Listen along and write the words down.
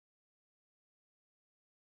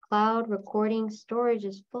Cloud recording storage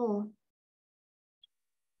is full.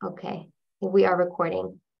 Okay, we are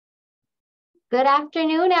recording. Good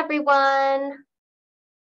afternoon, everyone.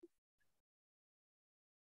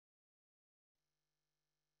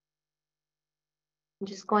 I'm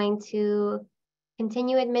just going to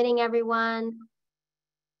continue admitting everyone.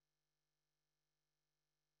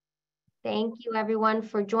 Thank you, everyone,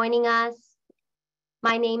 for joining us.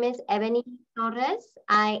 My name is Ebony Torres.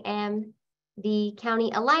 I am the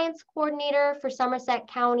County Alliance Coordinator for Somerset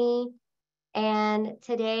County. And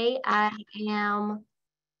today I am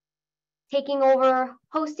taking over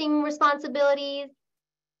hosting responsibilities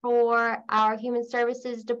for our Human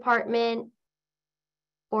Services Department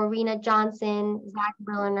for Rena Johnson, Zach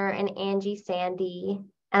Berliner, and Angie Sandy.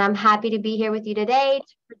 And I'm happy to be here with you today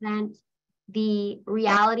to present the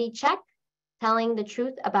reality check, telling the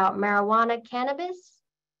truth about marijuana cannabis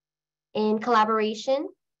in collaboration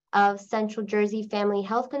of Central Jersey Family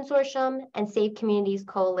Health Consortium and Safe Communities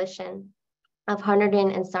Coalition of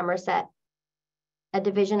Hunterdon and Somerset, a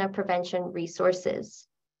division of Prevention Resources.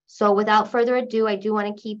 So without further ado, I do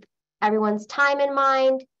want to keep everyone's time in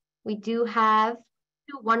mind. We do have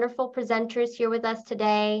two wonderful presenters here with us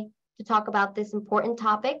today to talk about this important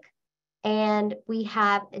topic. And we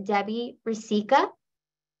have Debbie Riscica,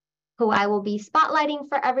 who I will be spotlighting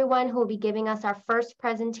for everyone, who will be giving us our first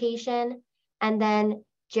presentation, and then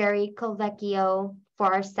Jerri Collevechio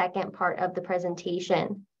for our second part of the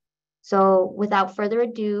presentation. So without further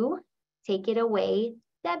ado, take it away,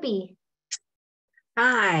 Debbie.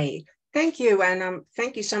 Hi, thank you. And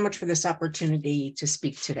thank you so much for this opportunity to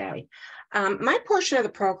speak today. My portion of the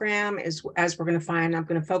program is, as we're going to find, I'm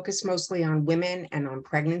going to focus mostly on women and on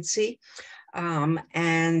pregnancy.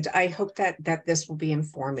 And I hope that this will be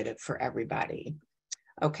informative for everybody.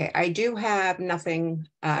 Okay, I do have nothing,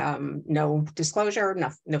 no disclosure,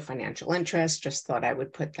 no financial interest, just thought I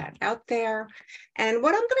would put that out there. And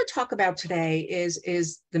what I'm going to talk about today is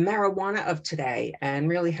the marijuana of today and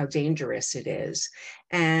really how dangerous it is,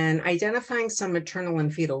 and identifying some maternal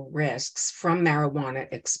and fetal risks from marijuana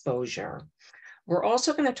exposure. We're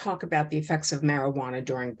also going to talk about the effects of marijuana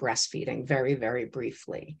during breastfeeding very, very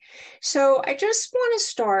briefly. So I just want to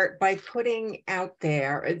start by putting out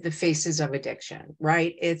there the faces of addiction,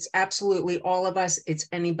 right? It's absolutely all of us. It's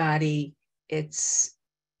anybody.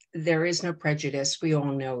 There is no prejudice. We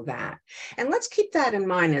all know that. And let's keep that in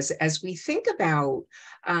mind as we think about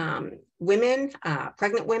women,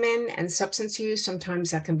 pregnant women, and substance use.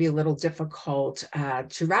 Sometimes that can be a little difficult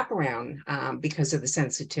to wrap around because of the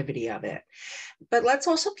sensitivity of it. But let's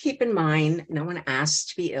also keep in mind, no one asks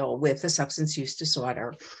to be ill with a substance use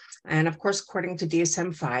disorder. And of course, according to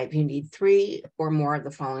DSM-5, you need 3 or more of the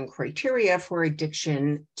following criteria for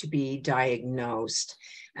addiction to be diagnosed.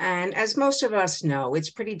 And as most of us know, it's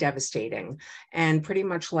pretty devastating and pretty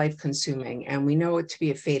much life-consuming. And we know it to be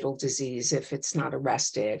a fatal disease if it's not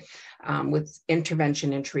arrested, with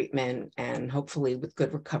intervention and treatment, and hopefully with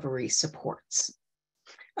good recovery supports.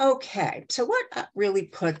 Okay, so what really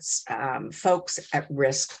puts folks at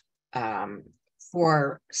risk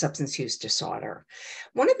for substance use disorder?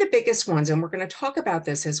 One of the biggest ones, and we're going to talk about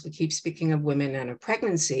this as we keep speaking of women and of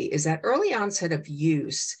pregnancy, is that early onset of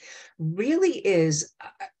use really is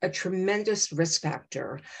a tremendous risk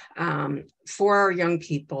factor for our young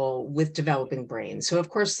people with developing brains. So of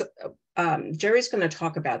course, Jerry's going to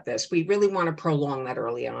talk about this. We really want to prolong that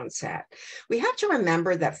early onset. We have to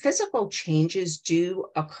remember that physical changes do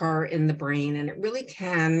occur in the brain, and it really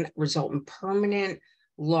can result in permanent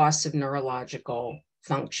loss of neurological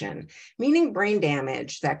function, meaning brain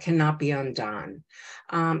damage that cannot be undone.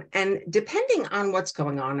 And depending on what's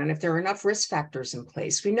going on, and if there are enough risk factors in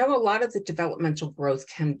place, we know a lot of the developmental growth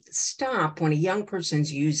can stop when a young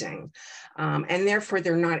person's using, and therefore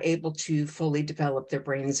they're not able to fully develop their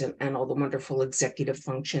brains and all the wonderful executive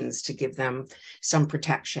functions to give them some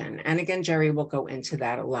protection. And again, Jerry will go into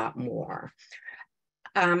that a lot more.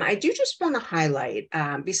 I do just want to highlight,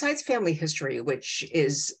 besides family history, which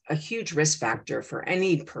is a huge risk factor for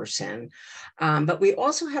any person, but we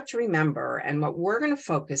also have to remember, and what we're going to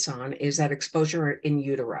focus on, is that exposure in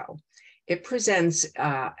utero. It presents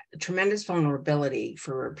tremendous vulnerability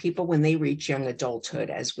for people when they reach young adulthood,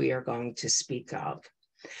 as we are going to speak of.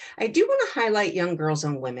 I do want to highlight young girls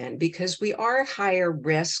and women because we are at higher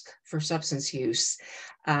risk for substance use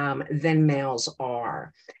than males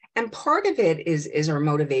are. And part of it is our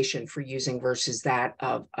motivation for using versus that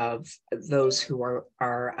of those who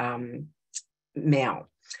are male.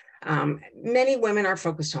 Many women are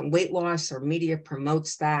focused on weight loss. Our media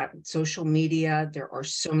promotes that. Social media, there are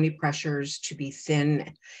so many pressures to be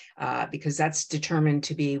thin because that's determined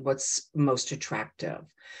to be what's most attractive.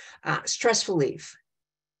 Stress relief.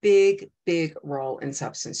 big, big role in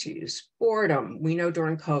substance use. Boredom. We know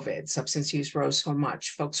during COVID, substance use rose so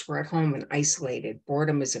much. Folks were at home and isolated.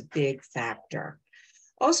 Boredom is a big factor.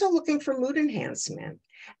 Also looking for mood enhancement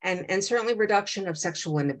and certainly reduction of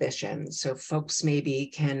sexual inhibition. So folks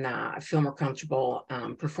maybe can feel more comfortable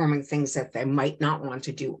performing things that they might not want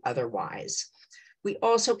to do otherwise. We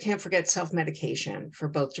also can't forget self-medication for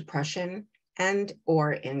both depression and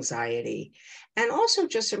or anxiety, and also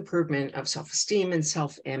just improvement of self-esteem and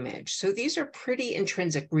self-image. So these are pretty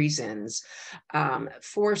intrinsic reasons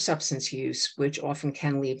for substance use, which often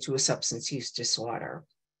can lead to a substance use disorder.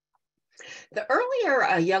 The earlier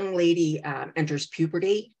a young lady enters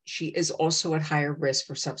puberty, she is also at higher risk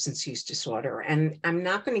for substance use disorder. And I'm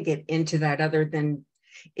not going to get into that other than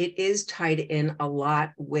it is tied in a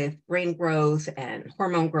lot with brain growth and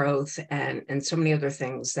hormone growth and so many other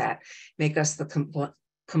things that make us the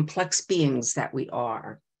complex beings that we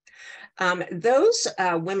are. Those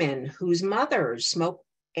women whose mothers smoked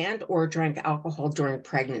and or drank alcohol during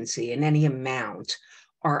pregnancy in any amount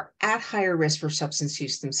are at higher risk for substance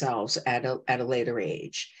use themselves at a later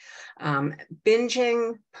age.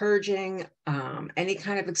 Binging, purging, any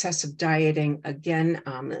kind of excessive dieting, again,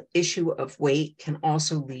 the issue of weight can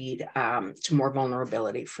also lead to more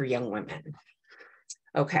vulnerability for young women.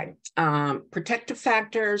 Okay, protective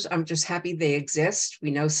factors, I'm just happy they exist.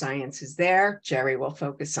 We know science is there. Jerri will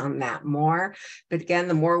focus on that more. But again,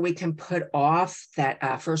 the more we can put off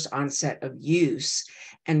that first onset of use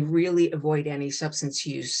and really avoid any substance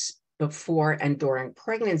use before and during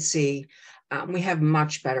pregnancy, we have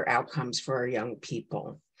much better outcomes for our young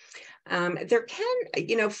people. There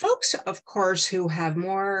can, folks, of course, who have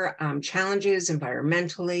more challenges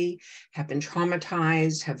environmentally, have been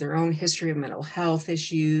traumatized, have their own history of mental health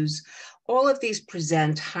issues. All of these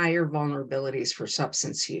present higher vulnerabilities for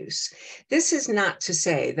substance use. This is not to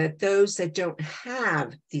say that those that don't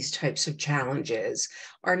have these types of challenges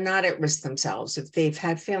are not at risk themselves. If they've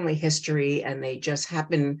had family history and they just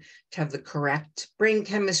happen to have the correct brain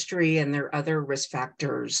chemistry and their other risk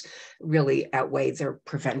factors really outweigh their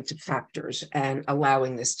preventive factors and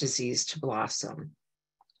allowing this disease to blossom.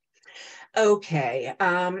 Okay,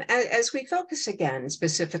 as we focus again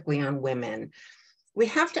specifically on women, we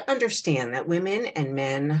have to understand that women and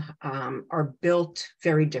men are built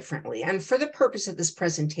very differently. And for the purpose of this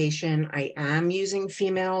presentation, I am using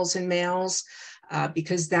females and males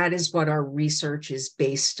because that is what our research is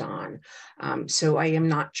based on. So I am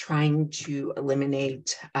not trying to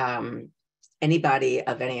eliminate anybody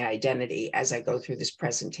of any identity as I go through this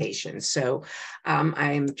presentation. So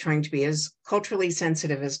I'm trying to be as culturally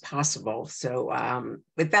sensitive as possible. So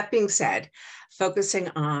with that being said, focusing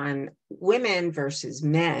on women versus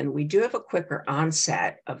men, we do have a quicker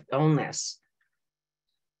onset of illness.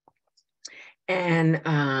 And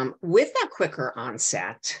with that quicker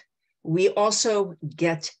onset, we also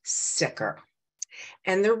get sicker.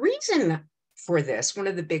 And the reason for this, one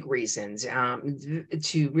of the big reasons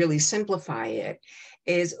to really simplify it,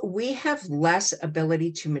 is we have less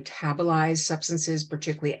ability to metabolize substances,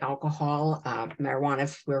 particularly alcohol, marijuana,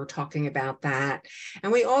 if we're talking about that.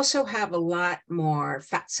 And we also have a lot more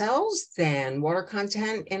fat cells than water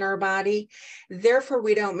content in our body. Therefore,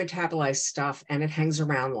 we don't metabolize stuff and it hangs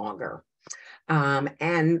around longer.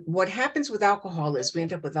 And what happens with alcohol is we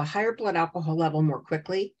end up with a higher blood alcohol level more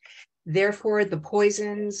quickly. Therefore, the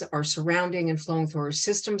poisons are surrounding and flowing through our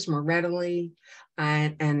systems more readily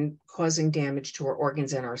and causing damage to our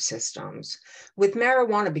organs and our systems. With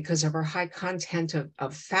marijuana, because of our high content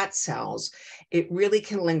of fat cells, it really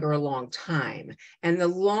can linger a long time. And the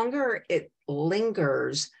longer it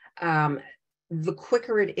lingers, the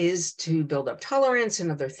quicker it is to build up tolerance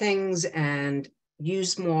and other things and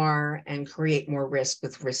use more and create more risk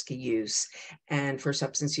with risky use and for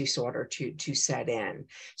substance use disorder to set in.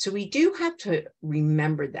 So we do have to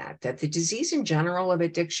remember that the disease in general of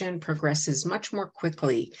addiction progresses much more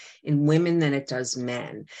quickly in women than it does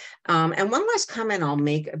men. And one last comment I'll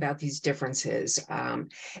make about these differences.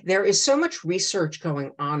 There is so much research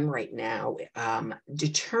going on right now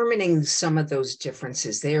determining some of those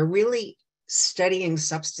differences. They are really studying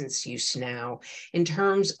substance use now in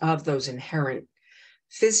terms of those inherent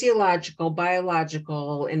physiological,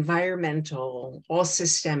 biological, environmental, all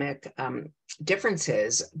systemic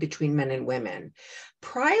differences between men and women.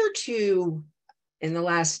 Prior to, in the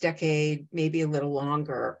last decade, maybe a little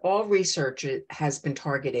longer, all research has been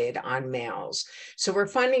targeted on males. So we're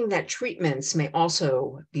finding that treatments may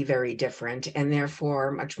also be very different and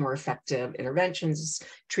therefore much more effective interventions,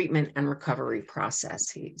 treatment, and recovery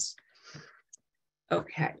processes.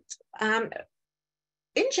 Okay.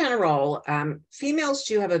 in general, females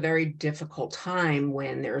do have a very difficult time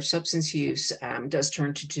when their substance use does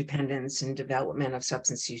turn to dependence and development of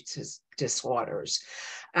substance use disorders.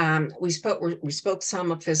 We spoke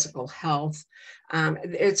some of physical health.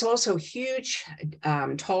 It's also a huge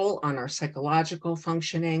toll on our psychological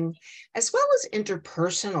functioning, as well as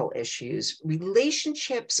interpersonal issues.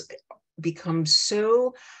 Relationships become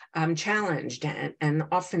so challenged and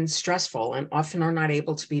often stressful, and often are not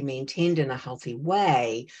able to be maintained in a healthy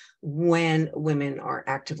way when women are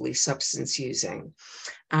actively substance using.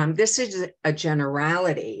 This is a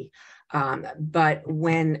generality, but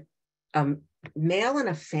when male in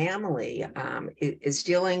a family is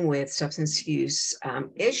dealing with substance use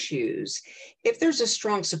issues, if there's a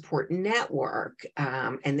strong support network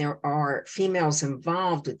and there are females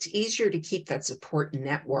involved, it's easier to keep that support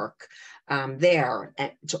network there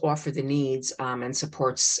to offer the needs and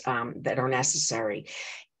supports that are necessary.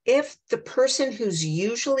 If the person who's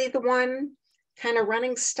usually the one kind of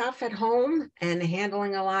running stuff at home and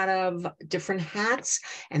handling a lot of different hats,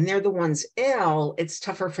 and they're the ones ill, it's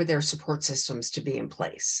tougher for their support systems to be in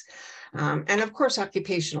place. And of course,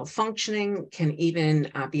 occupational functioning can even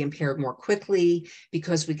be impaired more quickly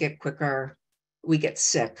because we get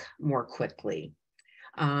sick more quickly.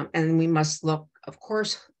 And we must look, of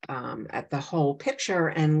course, at the whole picture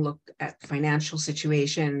and look at financial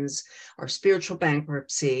situations, our spiritual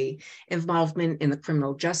bankruptcy, involvement in the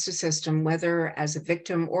criminal justice system, whether as a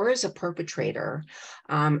victim or as a perpetrator,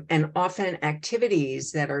 and often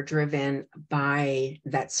activities that are driven by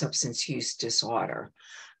that substance use disorder.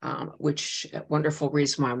 Which wonderful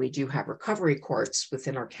reason why we do have recovery courts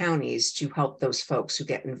within our counties to help those folks who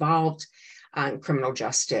get involved in criminal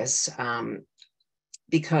justice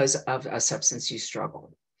because of a substance use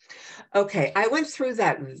struggle. Okay, I went through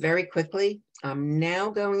that very quickly. I'm now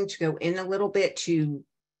going to go in a little bit to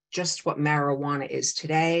just what marijuana is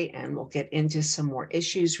today, and we'll get into some more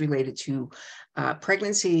issues related to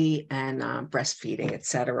pregnancy and breastfeeding, et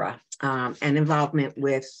cetera, and involvement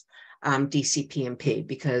with DCP&P,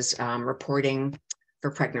 because reporting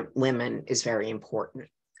for pregnant women is very important.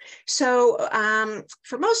 So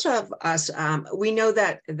for most of us, we know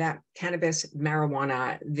that cannabis,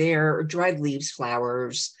 marijuana, they're dried leaves,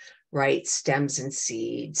 flowers, right, stems and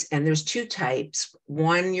seeds. And there's two types.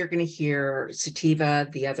 One, you're going to hear sativa,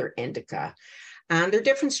 the other indica. They're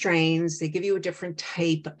different strains. They give you a different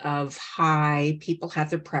type of high. People have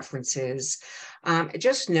their preferences.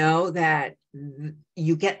 Just know that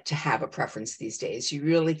you get to have a preference these days. You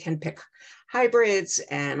really can pick hybrids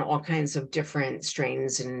and all kinds of different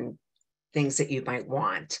strains and things that you might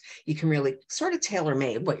want. You can really sort of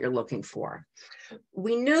tailor-made what you're looking for.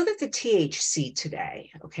 We know that the THC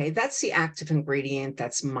today, okay, that's the active ingredient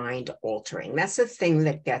that's mind altering. That's the thing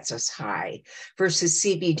that gets us high versus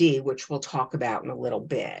CBD, which we'll talk about in a little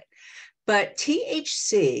bit. But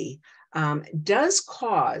THC does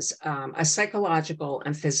cause a psychological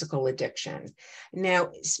and physical addiction.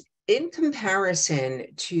 Now, in comparison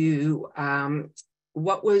to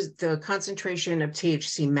what was the concentration of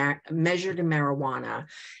THC measured in marijuana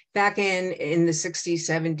back in the 60s,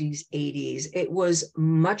 70s, 80s, it was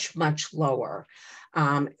much, much lower.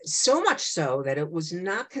 So much so that it was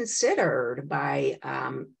not considered by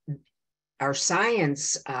our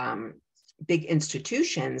science big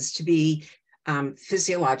institutions to be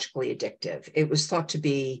physiologically addictive. It was thought to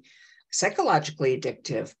be psychologically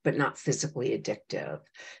addictive, but not physically addictive.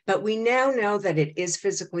 But we now know that it is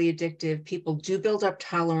physically addictive. People do build up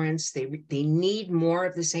tolerance. They need more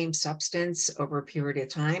of the same substance over a period of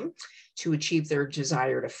time to achieve their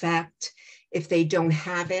desired effect. If they don't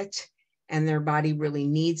have it and their body really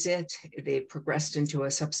needs it, they've progressed into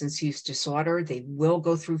a substance use disorder, they will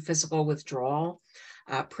go through physical withdrawal.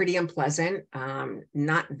 Pretty unpleasant,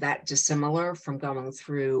 not that dissimilar from going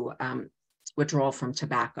through withdrawal from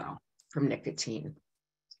tobacco, from nicotine.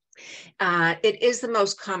 It is the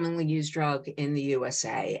most commonly used drug in the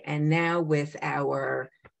USA. And now with our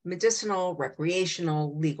medicinal,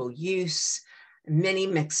 recreational, legal use, many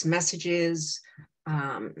mixed messages,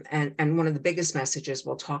 and one of the biggest messages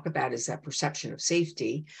we'll talk about is that perception of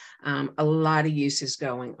safety. A lot of use is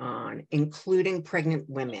going on, including pregnant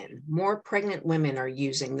women. More pregnant women are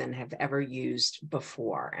using than have ever used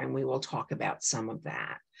before, and we will talk about some of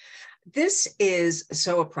that. This is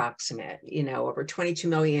so approximate, over 22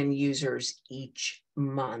 million users each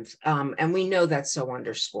month. And we know that's so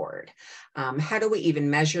underscored. How do we even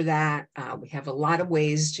measure that? We have a lot of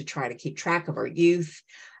ways to try to keep track of our youth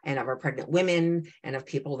and of our pregnant women and of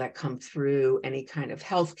people that come through any kind of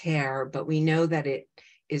healthcare, but we know that it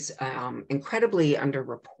is incredibly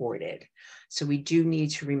underreported. So we do need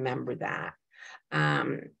to remember that.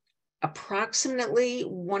 approximately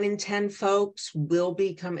 1 in 10 folks will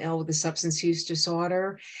become ill with a substance use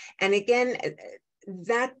disorder. And again,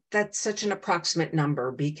 that's such an approximate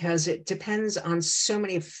number because it depends on so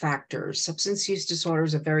many factors. Substance use disorder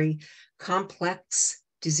is a very complex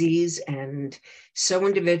disease and so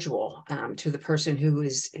individual to the person who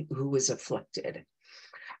is afflicted.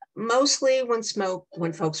 Mostly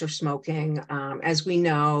when folks are smoking, as we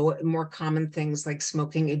know, more common things like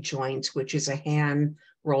smoking a joint, which is a hand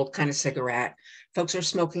rolled kind of cigarette. Folks are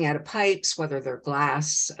smoking out of pipes, whether they're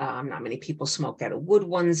glass. Not many people smoke out of wood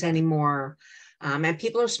ones anymore. And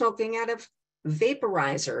people are smoking out of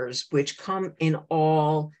vaporizers, which come in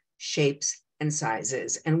all shapes and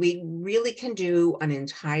sizes. And we really can do an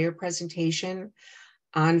entire presentation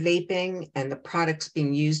on vaping and the products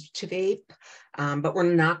being used to vape. But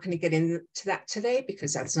we're not going to get into that today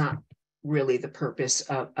because that's not really the purpose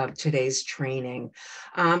of today's training.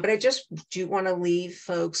 But I just do want to leave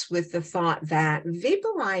folks with the thought that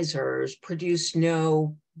vaporizers produce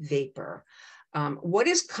no vapor. What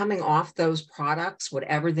is coming off those products,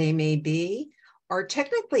 whatever they may be, are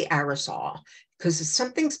technically aerosol because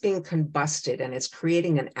something's being combusted and it's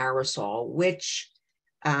creating an aerosol, which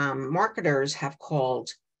marketers have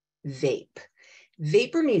called vape.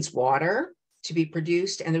 Vapor needs water to be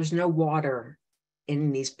produced, and there's no water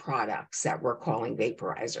in these products that we're calling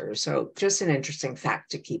vaporizers. So just an interesting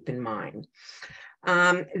fact to keep in mind.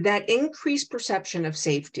 That increased perception of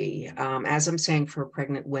safety, as I'm saying, for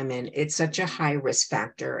pregnant women, it's such a high risk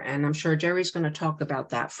factor. And I'm sure Jerry's going to talk about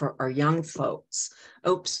that for our young folks.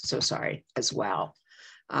 Oops, so sorry as well.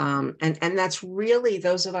 And that's really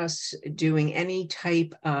those of us doing any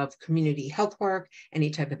type of community health work,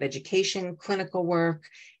 any type of education, clinical work,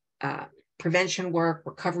 prevention work,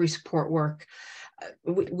 recovery support work.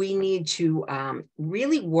 We need to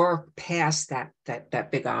really work past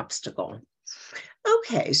that big obstacle.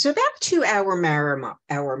 Okay, so back to our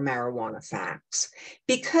marijuana facts.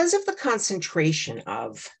 Because of the concentration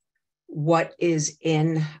of what is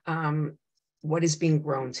in what is being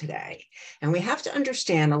grown today, and we have to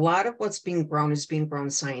understand a lot of what's being grown is being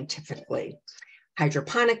grown scientifically.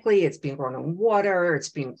 Hydroponically, it's being grown in water, it's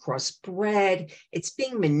being crossbred, it's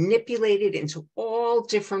being manipulated into all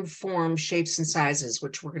different forms, shapes, and sizes,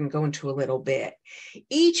 which we're going to go into a little bit,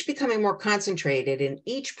 each becoming more concentrated and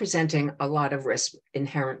each presenting a lot of risk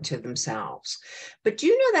inherent to themselves. But do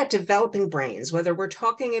you know that developing brains, whether we're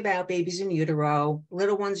talking about babies in utero,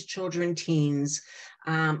 little ones, children, teens,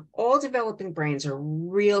 all developing brains are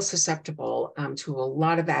real susceptible to a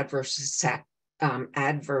lot of adverse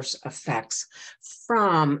effects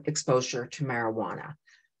from exposure to marijuana.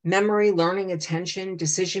 Memory, learning, attention,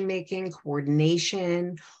 decision-making,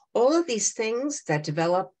 coordination, all of these things that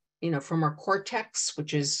develop, from our cortex,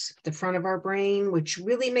 which is the front of our brain, which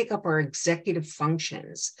really make up our executive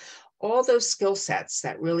functions. All those skill sets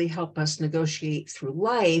that really help us negotiate through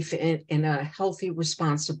life in a healthy,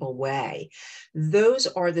 responsible way. Those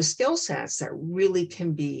are the skill sets that really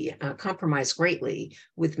can be compromised greatly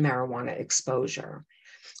with marijuana exposure.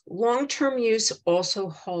 Long-term use also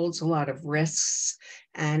holds a lot of risks,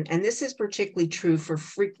 and this is particularly true for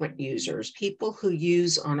frequent users, people who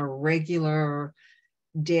use on a regular,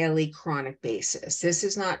 daily, chronic basis. This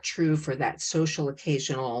is not true for that social,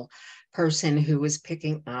 occasional person who is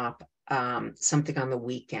picking up something on the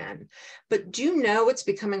weekend. But do you know it's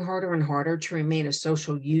becoming harder and harder to remain a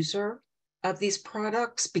social user of these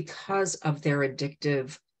products because of their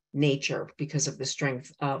addictive nature, because of the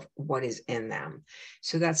strength of what is in them.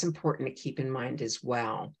 So that's important to keep in mind as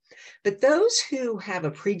well. But those who have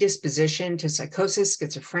a predisposition to psychosis,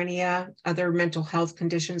 schizophrenia, other mental health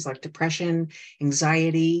conditions like depression,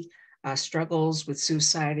 anxiety, struggles with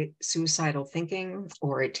suicidal thinking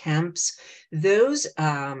or attempts, those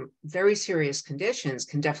very serious conditions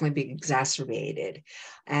can definitely be exacerbated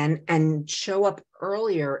and show up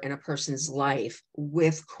earlier in a person's life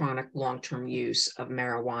with chronic long-term use of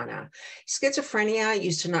marijuana. Schizophrenia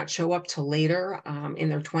used to not show up till later in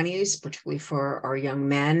their 20s, particularly for our young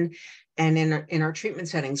men. And in our treatment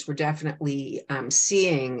settings, we're definitely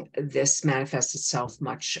seeing this manifest itself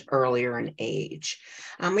much earlier in age.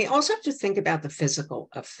 We also have to think about the physical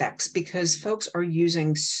effects because folks are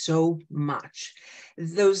using so much.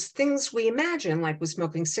 Those things we imagine, like with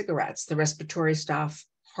smoking cigarettes, the respiratory stuff,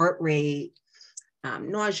 heart rate,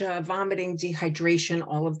 nausea, vomiting, dehydration,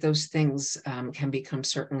 all of those things can become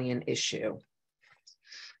certainly an issue.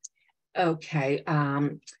 Okay.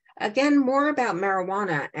 Again, more about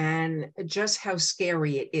marijuana and just how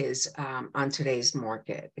scary it is on today's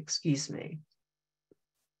market. Excuse me.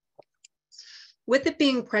 With it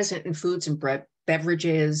being present in foods and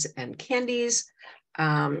beverages and candies,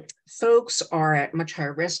 folks are at much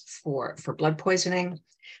higher risk for blood poisoning.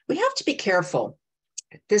 We have to be careful.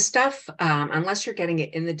 This stuff, unless you're getting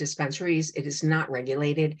it in the dispensaries, it is not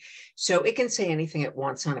regulated. So it can say anything it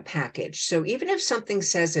wants on a package. So even if something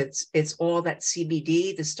says it's all that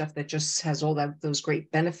CBD, the stuff that just has all those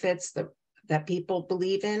great benefits that people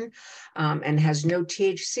believe in, and has no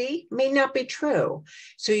THC, may not be true.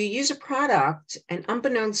 So you use a product, and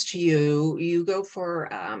unbeknownst to you, you go for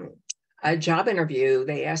a job interview,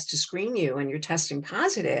 they ask to screen you, and you're testing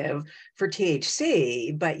positive for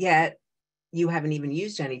THC, but yet you haven't even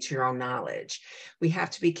used any to your own knowledge. We have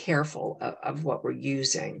to be careful of what we're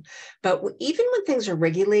using. But even when things are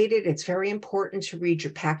regulated, it's very important to read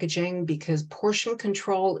your packaging, because portion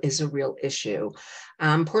control is a real issue.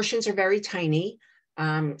 Portions are very tiny.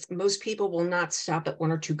 Most people will not stop at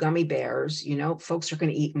 1 or 2 gummy bears. You know, folks are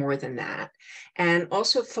going to eat more than that. And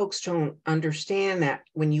also, folks don't understand that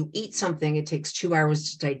when you eat something, it takes 2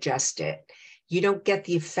 hours to digest it. You don't get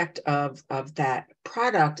the effect of that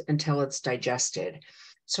product until it's digested.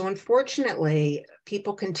 So unfortunately,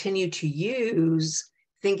 people continue to use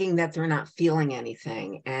thinking that they're not feeling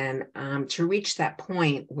anything. And to reach that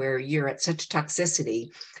point where you're at such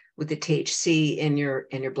toxicity with the THC in your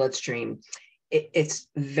bloodstream, it's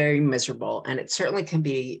very miserable. And it certainly can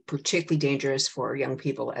be particularly dangerous for young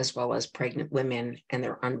people, as well as pregnant women and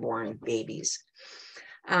their unborn babies.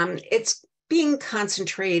 It's being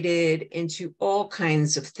concentrated into all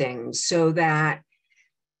kinds of things so that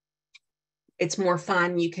it's more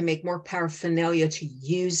fun. You can make more paraphernalia to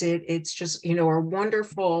use it. It's just, you know, our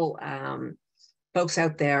wonderful folks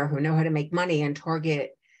out there who know how to make money and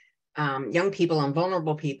target young people and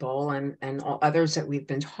vulnerable people, and all others that we've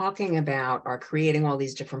been talking about, are creating all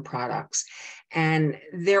these different products. And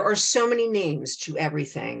there are so many names to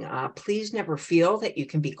everything. Please never feel that you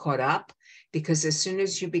can be caught up, because as soon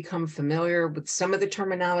as you become familiar with some of the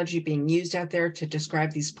terminology being used out there to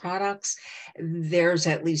describe these products, there's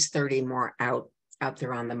at least 30 more out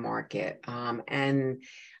there on the market.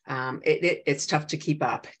 It's tough to keep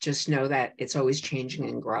up. Just know that it's always changing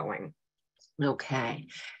and growing. Okay.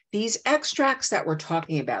 These extracts that we're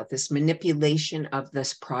talking about, this manipulation of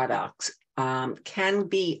this product, can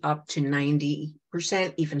be up to 90%,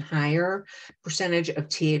 even higher percentage of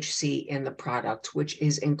THC in the product, which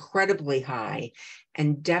is incredibly high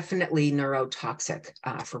and definitely neurotoxic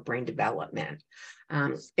for brain development.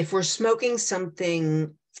 If we're smoking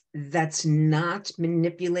something that's not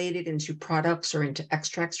manipulated into products or into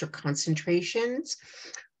extracts or concentrations,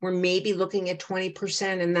 we're maybe looking at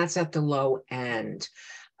 20%, and that's at the low end.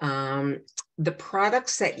 The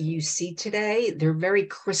products that you see today, they're very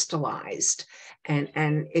crystallized.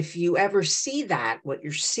 And if you ever see that, what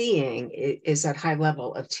you're seeing is that high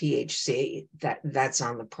level of THC that's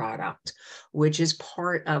on the product, which is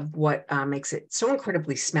part of what makes it so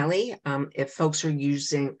incredibly smelly. If folks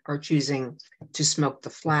are choosing to smoke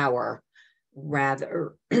the flower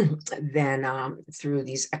rather than through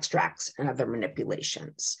these extracts and other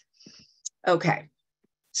manipulations. Okay.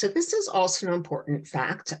 So this is also an important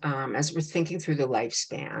fact as we're thinking through the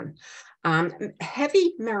lifespan.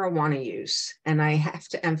 Heavy marijuana use, and I have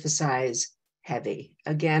to emphasize heavy.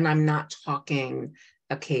 Again, I'm not talking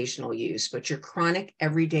occasional use, but your chronic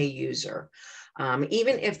everyday user.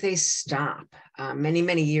 Even if they stop many,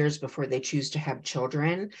 many years before they choose to have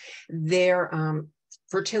children, their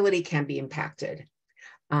fertility can be impacted.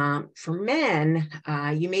 For men,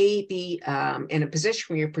 you may be in a position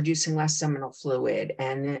where you're producing less seminal fluid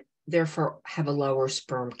and therefore have a lower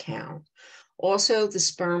sperm count. Also, the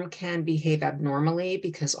sperm can behave abnormally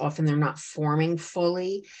because often they're not forming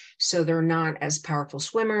fully, so they're not as powerful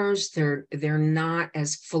swimmers. They're not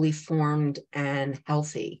as fully formed and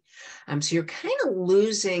healthy. So you're kind of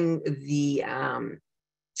losing the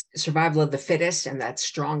survival of the fittest, and that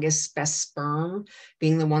strongest, best sperm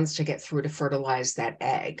being the ones to get through to fertilize that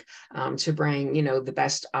egg, to bring, you know, the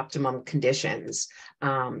best optimum conditions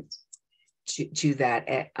to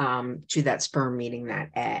that sperm meeting that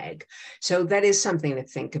egg. So that is something to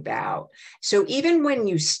think about. So even when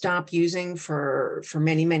you stop using for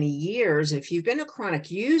many, many years, if you've been a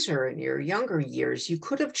chronic user in your younger years, you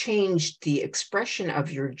could have changed the expression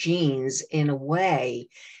of your genes in a way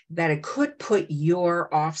that it could put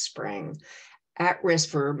your offspring at risk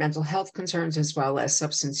for mental health concerns as well as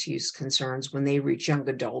substance use concerns when they reach young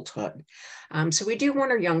adulthood. So we do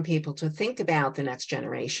want our young people to think about the next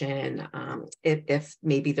generation if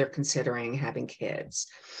maybe they're considering having kids.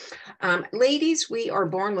 Ladies, we are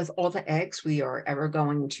born with all the eggs we are ever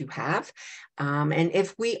going to have. And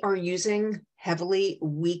if we are using heavily,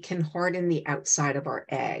 we can harden the outside of our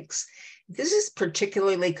eggs. This is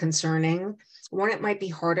particularly concerning One, it might be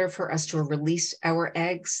harder for us to release our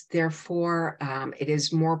eggs. Therefore, it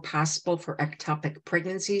is more possible for ectopic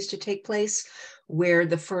pregnancies to take place where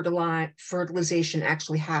the fertilization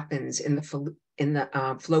actually happens in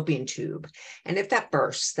the fallopian tube. And if that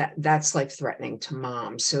bursts, that's life-threatening to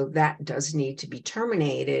mom. So that does need to be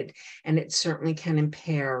terminated, and it certainly can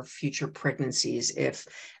impair future pregnancies if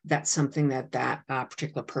that's something that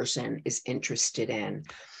particular person is interested in.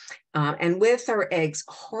 And with our eggs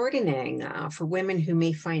hardening, for women who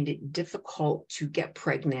may find it difficult to get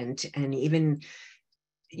pregnant and even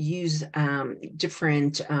use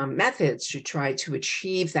different methods to try to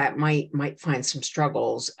achieve that, might find some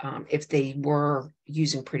struggles if they were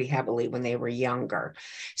using pretty heavily when they were younger.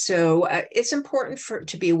 So it's important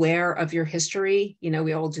to be aware of your history. You know,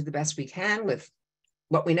 we all do the best we can with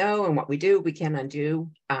what we know and what we do. We can't undo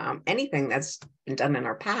anything that's been done in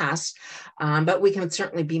our past, but we can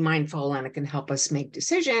certainly be mindful, and it can help us make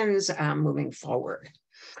decisions moving forward.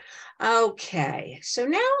 Okay, so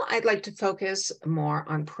now I'd like to focus more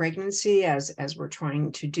on pregnancy as we're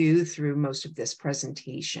trying to do through most of this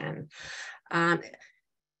presentation.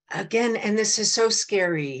 Again, and this is so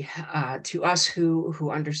scary to us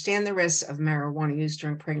who understand the risks of marijuana use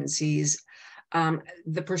during pregnancies.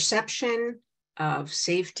 The perception of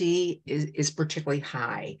safety is particularly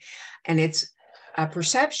high, and it's a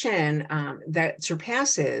perception that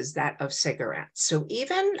surpasses that of cigarettes. So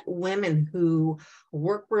even women who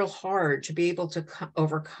work real hard to be able to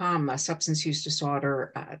overcome a substance use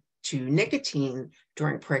disorder to nicotine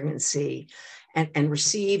during pregnancy and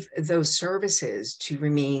receive those services to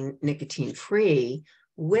remain nicotine-free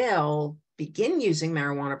will begin using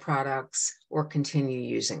marijuana products or continue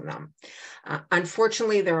using them.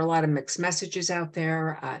 Unfortunately, there are a lot of mixed messages out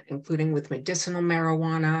there, including with medicinal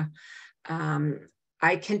marijuana.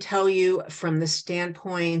 I can tell you from the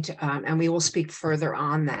standpoint, and we will speak further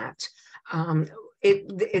on that,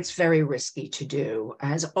 it's very risky to do.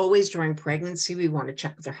 As always during pregnancy, we want to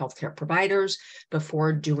check with our healthcare providers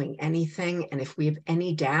before doing anything. And if we have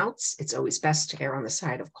any doubts, it's always best to err on the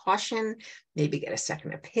side of caution, maybe get a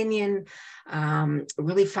second opinion,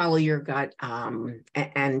 really follow your gut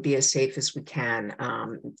and be as safe as we can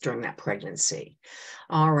during that pregnancy.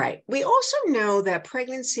 All right. We also know that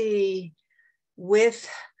pregnancy with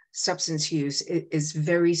substance use is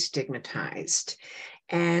very stigmatized.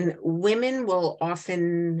 And women will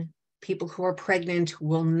often, people who are pregnant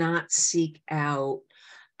will not seek out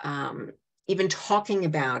even talking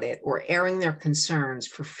about it or airing their concerns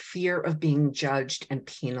for fear of being judged and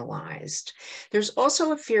penalized. There's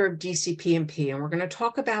also a fear of DCP&P, and we're going to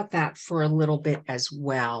talk about that for a little bit as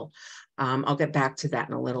well. I'll get back to that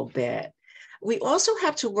in a little bit. We also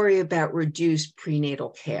have to worry about reduced prenatal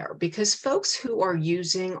care because folks who are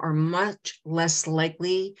using are much less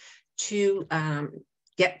likely to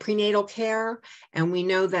get prenatal care. And we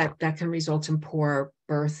know that that can result in poor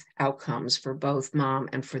birth outcomes for both mom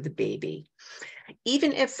and for the baby.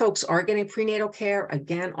 Even if folks are getting prenatal care,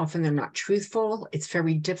 again, often they're not truthful. It's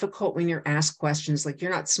very difficult when you're asked questions like,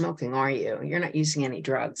 you're not smoking, are you? You're not using any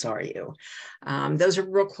drugs, are you? Those are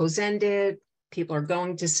real close-ended. People are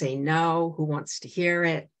going to say no. Who wants to hear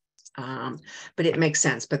it? But it makes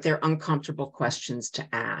sense, but they're uncomfortable questions to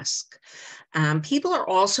ask. People are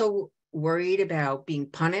also worried about being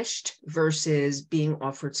punished versus being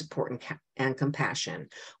offered support and compassion.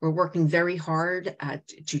 We're working very hard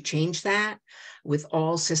to change that with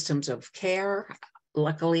all systems of care.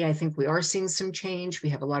 Luckily, I think we are seeing some change. We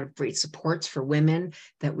have a lot of great supports for women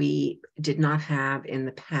that we did not have in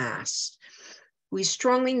the past. We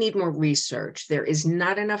strongly need more research. There is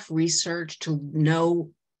not enough research to know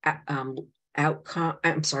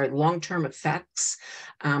long-term effects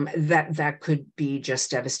that could be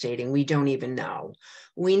just devastating. We don't even know.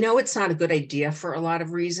 We know it's not a good idea for a lot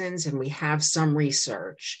of reasons, and we have some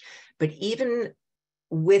research, but even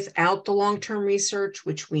without the long-term research,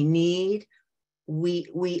 which we need,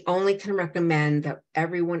 we only can recommend that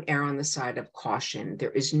everyone err on the side of caution.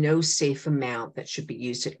 There is no safe amount that should be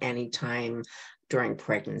used at any time during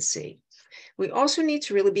pregnancy. We also need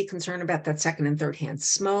to really be concerned about that second and third hand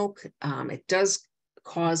smoke. It does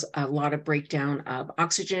cause a lot of breakdown of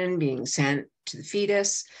oxygen being sent to the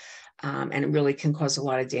fetus, and it really can cause a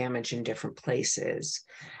lot of damage in different places.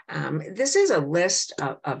 This is a list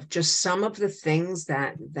of just some of the things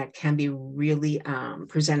that can be really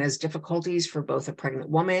present as difficulties for both a pregnant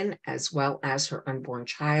woman as well as her unborn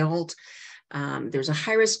child. There's a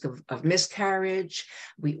high risk of miscarriage.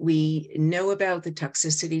 We know about the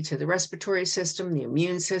toxicity to the respiratory system, the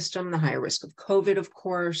immune system, the high risk of COVID, of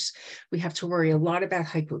course. We have to worry a lot about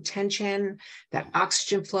hypotension, that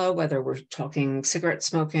oxygen flow, whether we're talking cigarette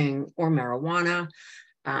smoking or marijuana.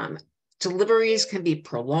 Deliveries can be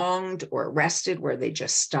prolonged or arrested where they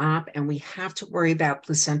just stop, and we have to worry about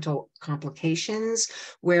placental complications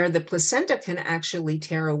where the placenta can actually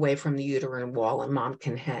tear away from the uterine wall and mom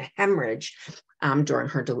can hemorrhage during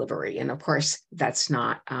her delivery. And of course, that's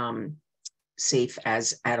not safe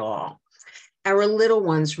at all. Our little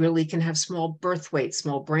ones really can have small birth weight,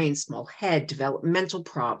 small brain, small head, developmental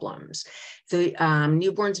problems. The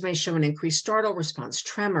newborns may show an increased startle response,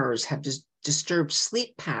 tremors, have disturbed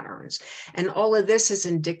sleep patterns. And all of this is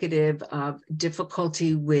indicative of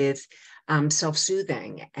difficulty with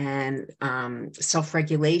self-soothing and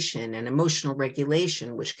self-regulation and emotional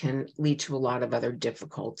regulation, which can lead to a lot of other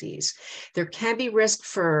difficulties. There can be risk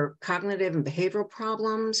for cognitive and behavioral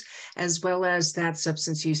problems, as well as that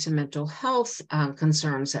substance use and mental health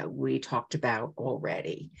concerns that we talked about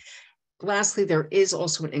already. Lastly, there is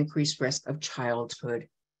also an increased risk of childhood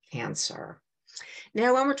cancer.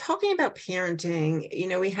 Now, when we're talking about parenting,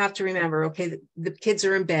 we have to remember, okay, the kids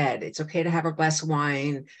are in bed. It's okay to have a glass of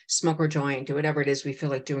wine, smoke a joint, do whatever it is we feel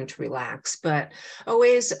like doing to relax. But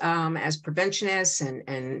always, as preventionists,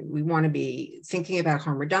 and we want to be thinking about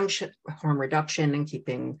harm reduction and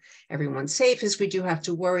keeping everyone safe, is we do have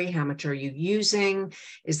to worry, how much are you using?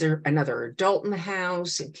 Is there another adult in the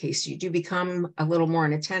house in case you do become a little more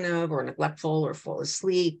inattentive or neglectful or fall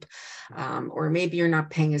asleep? Or maybe you're not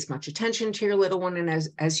paying as much attention to your little one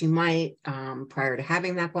as you might prior to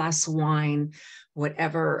having that glass of wine.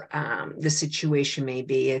 Whatever the situation may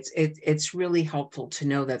be, it's really helpful to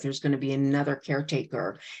know that there's going to be another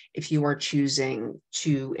caretaker if you are choosing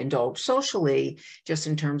to indulge socially, just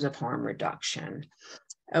in terms of harm reduction.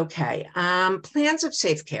 Okay, plans of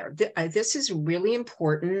safe care. This is really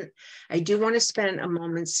important. I do want to spend a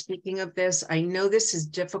moment speaking of this. I know this is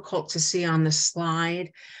difficult to see on the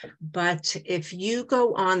slide, but if you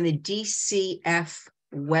go on the DCF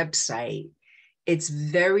website, it's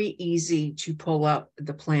very easy to pull up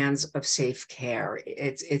the plans of safe care.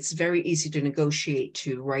 It's very easy to negotiate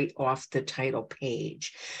to right off the title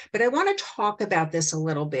page. But I want to talk about this a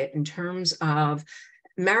little bit in terms of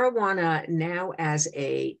marijuana now as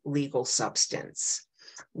a legal substance.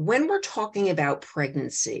 When we're talking about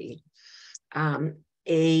pregnancy,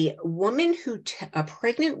 a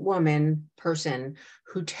pregnant person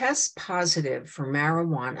who tests positive for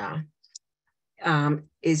marijuana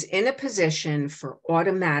is in a position for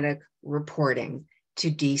automatic reporting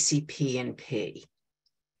to DCP&P.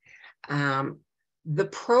 The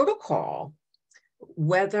protocol,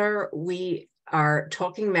 whether we are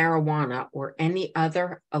talking marijuana or any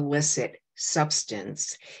other illicit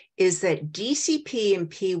substance, is that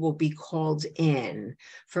DCP&P will be called in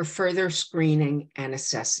for further screening and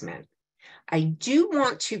assessment. I do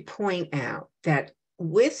want to point out that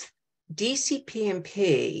with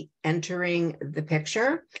DCP&P entering the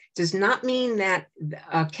picture does not mean that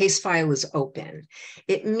a case file is open.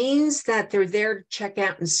 It means that they're there to check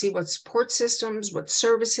out and see what support systems, what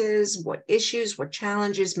services, what issues, what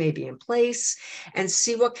challenges may be in place, and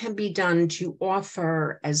see what can be done to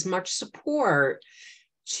offer as much support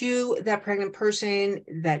to that pregnant person,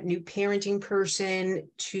 that new parenting person,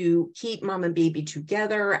 to keep mom and baby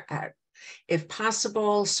together if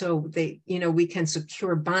possible, so we can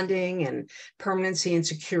secure bonding and permanency and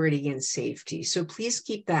security and safety. So please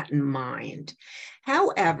keep that in mind.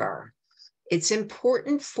 However, it's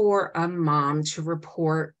important for a mom to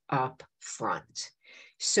report up front.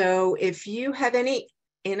 So if you have any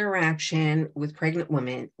interaction with pregnant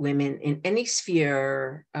women in any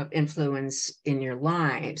sphere of influence in your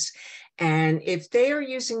lives, and if they are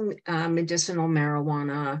using medicinal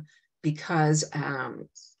marijuana because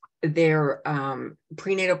their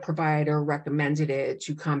prenatal provider recommended it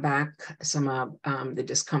to combat some of the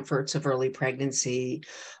discomforts of early pregnancy,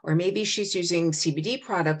 or maybe she's using CBD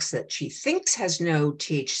products that she thinks has no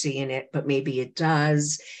THC in it, but maybe it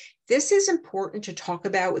does. This is important to talk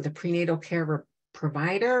about with a prenatal care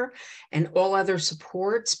provider and all other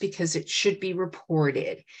supports, because it should be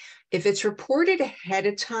reported. If it's reported ahead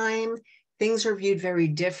of time, things are viewed very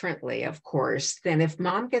differently, of course, than if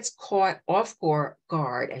mom gets caught off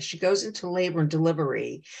guard as she goes into labor and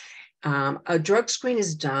delivery. A drug screen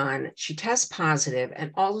is done, she tests positive,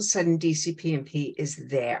 and all of a sudden DCP&P is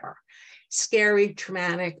there. Scary,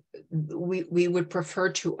 traumatic. We would prefer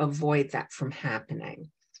to avoid that from happening.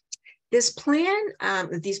 These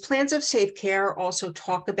plans of safe care also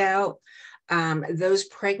talk about those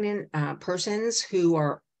pregnant persons who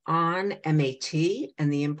are on MAT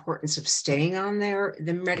and the importance of staying on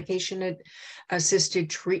the medication assisted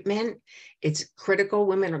treatment. It's critical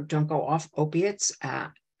women don't go off opiates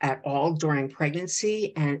at all during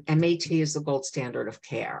pregnancy, and MAT is the gold standard of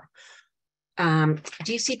care.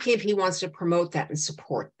 DCPP wants to promote that and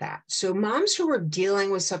support that. So moms who are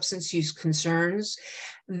dealing with substance use concerns,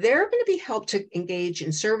 they're going to be helped to engage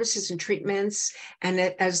in services and treatments. And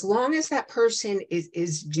as long as that person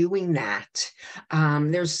is doing that,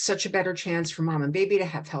 there's such a better chance for mom and baby to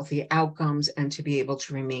have healthy outcomes and to be able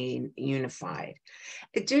to remain unified.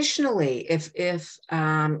 Additionally, if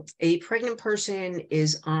a pregnant person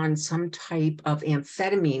is on some type of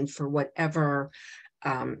amphetamine for whatever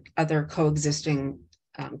other coexisting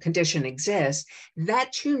condition exists,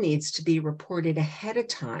 that too needs to be reported ahead of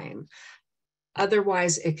time.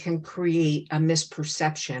 Otherwise, it can create a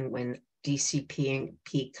misperception when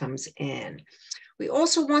DCP comes in. We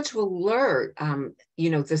also want to alert,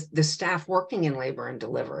 the staff working in labor and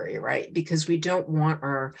delivery, right? Because we don't want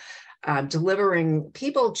our delivering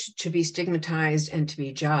people to be stigmatized and to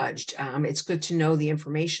be judged. It's good to know the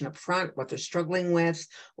information up front, what they're struggling with,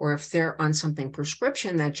 or if they're on something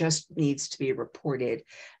prescription that just needs to be reported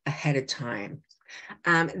ahead of time.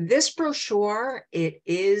 This brochure, it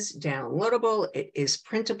is downloadable, it is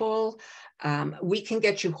printable. We can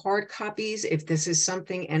get you hard copies if this is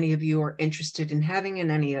something any of you are interested in having in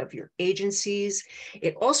any of your agencies.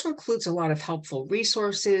 It also includes a lot of helpful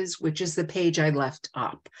resources, which is the page I left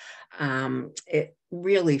up. It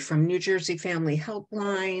really, from New Jersey Family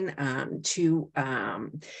Helpline to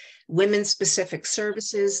women-specific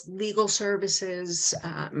services, legal services,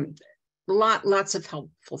 lots of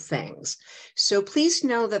helpful things. So please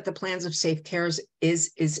know that the plans of Safe Cares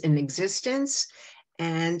is in existence,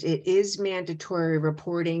 and it is mandatory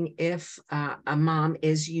reporting if a mom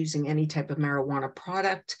is using any type of marijuana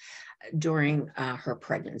product during her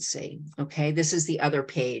pregnancy. Okay, this is the other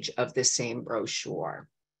page of the same brochure.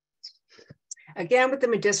 Again, with the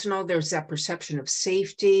medicinal, there's that perception of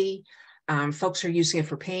safety. Folks are using it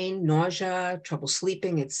for pain, nausea, trouble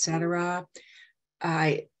sleeping, etc.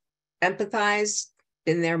 I empathize,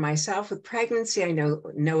 been there myself with pregnancy. I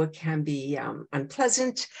know it can be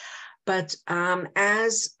unpleasant, but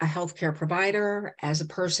as a healthcare provider, as a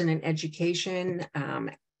person in education,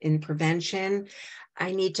 in prevention,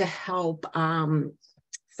 I need to help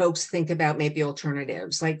folks think about maybe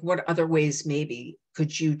alternatives, like what other ways maybe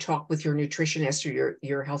could you talk with your nutritionist or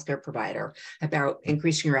your healthcare provider about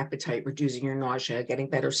increasing your appetite, reducing your nausea, getting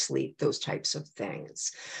better sleep, those types of things.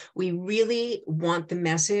 We really want the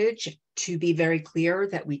message to be very clear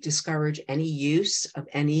that we discourage any use of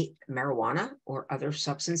any marijuana or other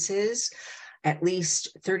substances at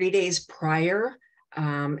least 30 days prior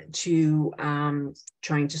to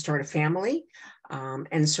trying to start a family.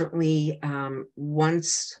 And certainly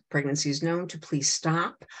once pregnancy is known, to please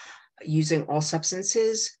stop using all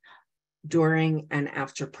substances during and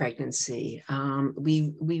after pregnancy.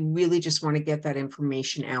 We really just want to get that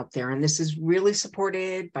information out there. And this is really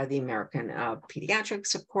supported by the American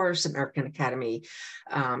Pediatrics, of course, American Academy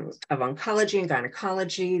of Oncology and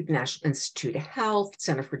Gynecology, the National Institute of Health,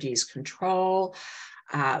 Center for Disease Control.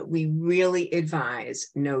 We really advise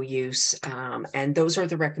no use. And those are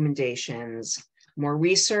the recommendations. More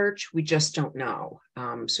research, we just don't know.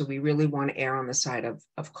 So we really want to err on the side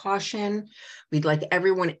of caution. We'd like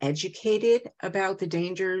everyone educated about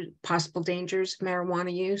the possible dangers of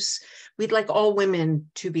marijuana use. We'd like all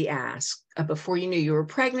women to be asked, before you knew you were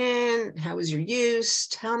pregnant, how was your use?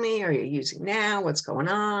 Tell me, are you using now? What's going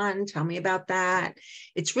on? Tell me about that.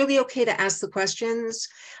 It's really okay to ask the questions.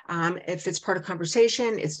 If it's part of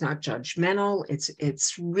conversation, it's not judgmental.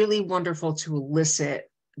 It's really wonderful to elicit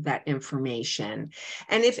that information.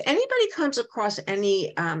 And if anybody comes across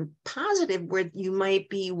any positive where you might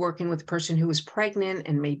be working with a person who is pregnant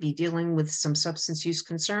and may be dealing with some substance use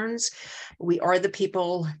concerns, we are the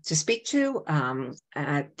people to speak to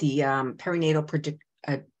at the Perinatal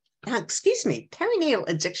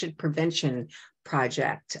Addiction Prevention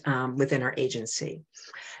Project within our agency.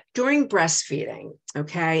 During breastfeeding,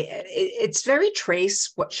 okay, it's very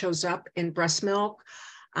trace what shows up in breast milk.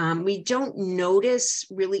 We don't notice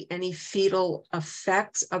really any fetal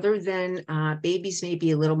effects other than babies may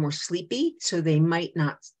be a little more sleepy, so they might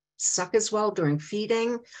not suck as well during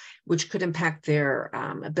feeding, which could impact their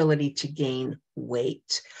ability to gain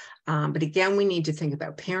weight. But again, we need to think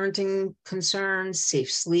about parenting concerns,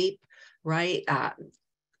 safe sleep, right?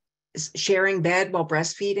 Sharing bed while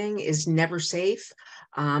breastfeeding is never safe.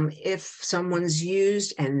 If someone's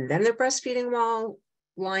used and then they're breastfeeding while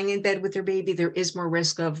lying in bed with their baby, there is more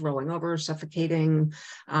risk of rolling over, suffocating,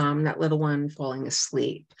 that little one falling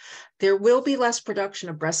asleep. There will be less production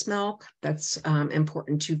of breast milk. That's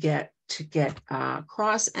important to get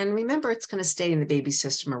across. And remember, it's going to stay in the baby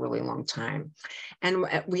system a really long time. And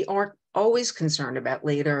we are always concerned about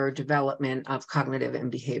later development of cognitive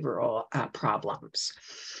and behavioral problems.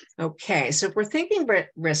 Okay, so if we're thinking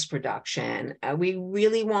risk reduction, we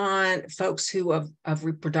really want folks who of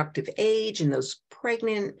reproductive age and those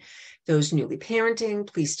pregnant, those newly parenting,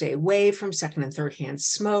 please stay away from second and third hand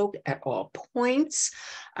smoke at all points.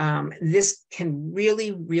 This can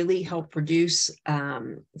really, really help reduce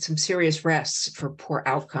some serious risks for poor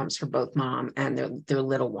outcomes for both mom and their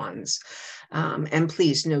little ones. And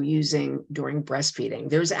please, no using during breastfeeding.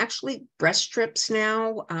 There's actually breast strips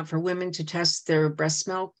now for women to test their breast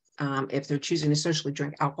milk if they're choosing to socially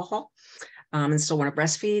drink alcohol. And still want to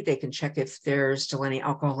breastfeed, they can check if there's still any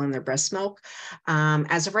alcohol in their breast milk.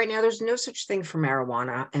 As of right now, there's no such thing for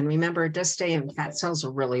marijuana. And remember, it does stay in fat cells a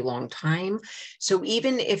really long time. So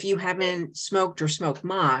even if you haven't smoked or smoked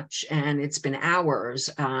much and it's been hours,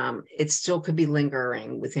 it still could be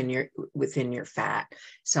lingering within your fat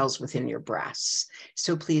cells within your breasts.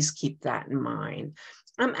 So please keep that in mind.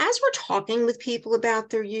 As we're talking with people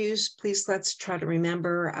about their use, please let's try to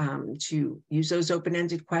remember to use those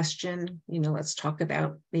open-ended questions. Let's talk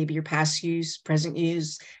about maybe your past use, present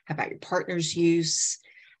use, how about your partner's use?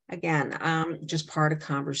 Again, just part of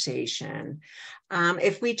conversation.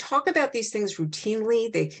 If we talk about these things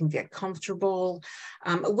routinely, they can get comfortable.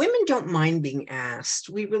 Women don't mind being asked.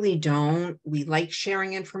 We really don't. We like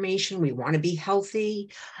sharing information. We want to be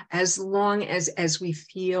healthy as long as we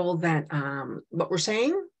feel that what we're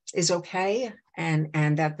saying is okay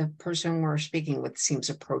and that the person we're speaking with seems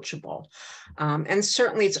approachable. And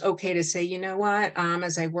certainly it's okay to say, you know what,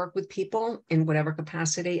 as I work with people in whatever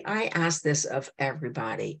capacity, I ask this of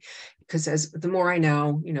everybody, because as the more I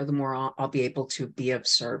know, the more I'll be able to be of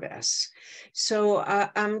service. So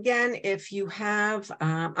again, if you have,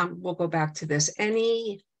 we'll go back to this,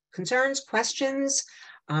 any concerns, questions,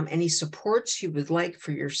 any supports you would like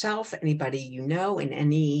for yourself, anybody you know in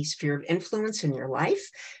any sphere of influence in your life,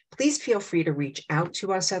 please feel free to reach out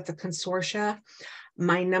to us at the consortia.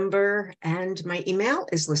 My number and my email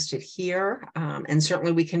is listed here, and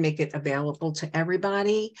certainly we can make it available to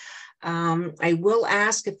everybody. I will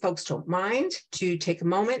ask, if folks don't mind, to take a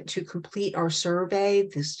moment to complete our survey.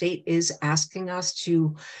 The state is asking us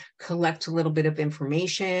to collect a little bit of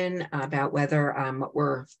information about whether what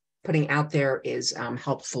we're putting out there is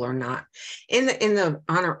helpful or not. In the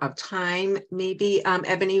honor of time, maybe,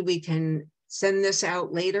 Ebony, we can send this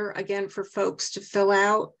out later again for folks to fill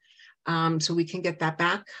out. So we can get that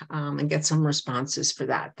back and get some responses for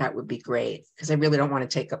that. That would be great, because I really don't want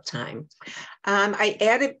to take up time. I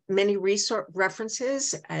added many resource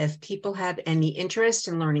references. If people have any interest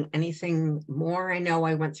in learning anything more, I know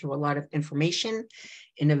I went through a lot of information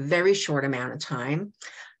in a very short amount of time,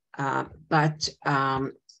 but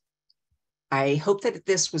I hope that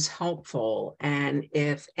this was helpful, and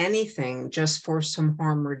if anything, just for some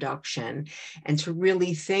harm reduction, and to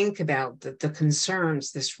really think about the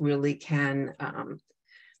concerns this really can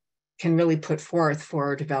really put forth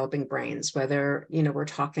for developing brains, whether we're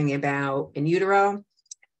talking about in utero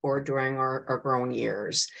or during our growing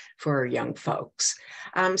years for young folks.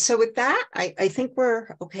 So with that, I think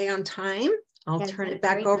we're okay on time. I'll turn it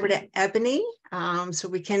back over to Ebony so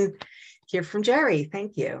we can hear from Jerri.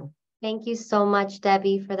 Thank you. Thank you so much,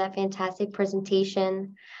 Debbie, for that fantastic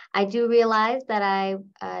presentation. I do realize that I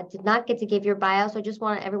did not get to give your bio, so I just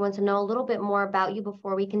want everyone to know a little bit more about you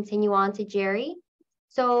before we continue on to Jerri.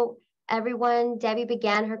 So everyone, Debbie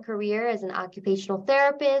began her career as an occupational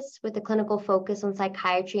therapist with a clinical focus on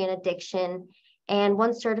psychiatry and addiction. And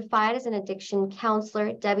once certified as an addiction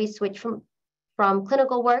counselor, Debbie switched from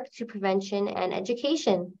clinical work to prevention and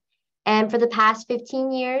education. And for the past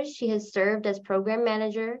 15 years, she has served as program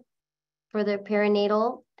manager for the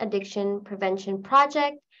Perinatal Addiction Prevention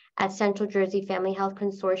Project at Central Jersey Family Health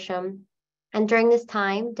Consortium. And during this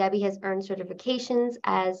time, Debbie has earned certifications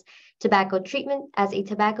as a tobacco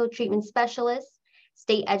treatment specialist,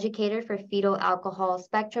 state educator for fetal alcohol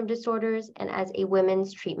spectrum disorders, and as a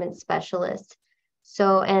women's treatment specialist.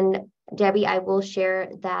 So, and Debbie, I will share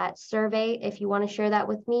that survey if you want to share that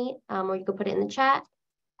with me, or you could put it in the chat.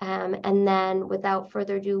 And then without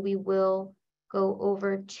further ado, we will go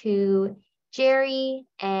over to Jerri,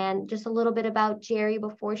 and just a little bit about Jerri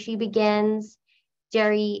before she begins.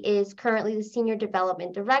 Jerri is currently the Senior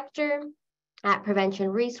Development Director at Prevention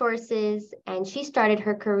Resources, and she started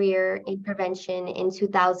her career in prevention in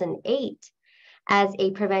 2008 as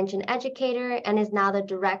a prevention educator and is now the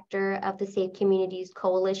Director of the Safe Communities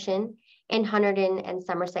Coalition in Hunterdon and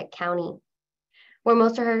Somerset County, where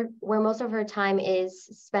most of her time is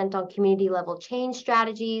spent on community level change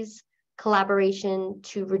strategies, collaboration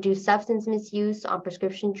to reduce substance misuse on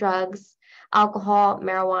prescription drugs, alcohol,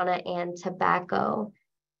 marijuana, and tobacco.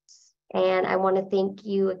 And I want to thank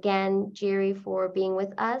you again, Jerri, for being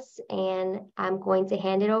with us. And I'm going to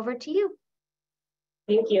hand it over to you.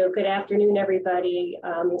 Thank you. Good afternoon, everybody.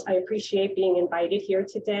 I appreciate being invited here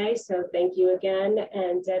today. So thank you again.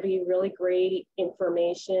 And Debbie, really great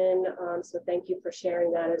information. So thank you for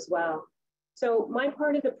sharing that as well. So my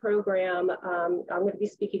part of the program, I'm going to be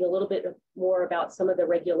speaking a little bit more about some of the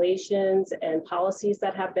regulations and policies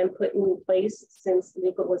that have been put in place since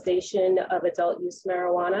legalization of adult use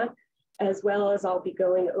marijuana, as well as I'll be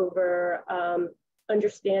going over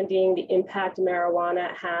understanding the impact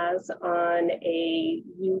marijuana has on a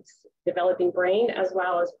youth's developing brain, as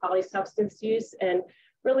well as polysubstance use, and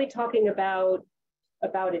really talking about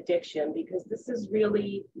addiction, because this is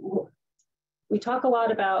really, we talk a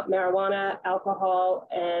lot about marijuana, alcohol,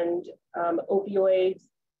 and opioids,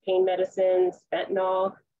 pain medicines,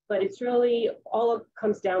 fentanyl, but it's really all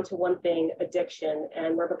comes down to one thing: addiction.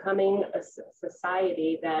 And we're becoming a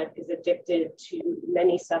society that is addicted to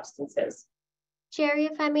many substances.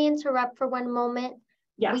 Jerri, if I may interrupt for one moment.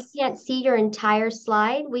 Yes. We can't see your entire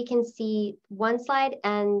slide. We can see one slide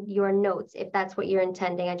and your notes, if that's what you're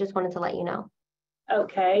intending. I just wanted to let you know.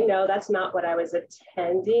 Okay, no, that's not what I was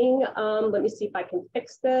attending. Let me see if I can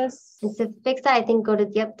fix this. And to fix that, I think go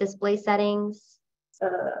to display settings.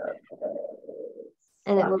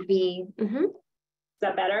 And it will be, Is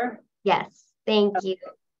that better? Yes, thank you.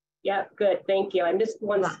 Yeah, good, thank you. I missed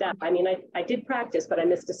one step. I mean, I did practice, but I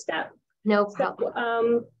missed a step. No problem.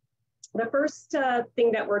 So, the first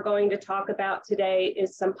thing that we're going to talk about today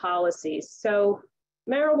is some policies. So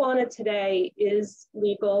marijuana today is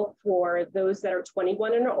legal for those that are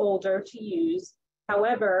 21 and older to use.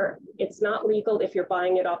 However, it's not legal if you're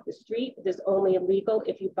buying it off the street. It is only illegal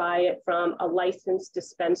if you buy it from a licensed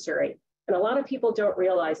dispensary. And a lot of people don't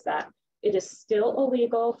realize that. It is still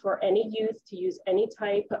illegal for any youth to use any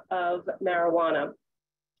type of marijuana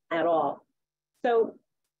at all. So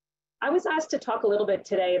I was asked to talk a little bit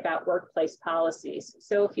today about workplace policies.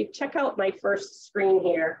 So if you check out my first screen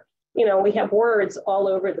here, you know, we have words all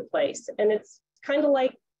over the place. And it's kind of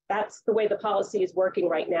like that's the way the policy is working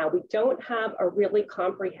right now. We don't have a really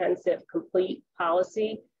comprehensive, complete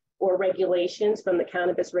policy or regulations from the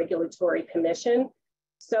Cannabis Regulatory Commission.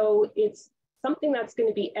 So it's something that's going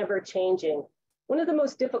to be ever changing. One of the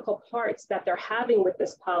most difficult parts that they're having with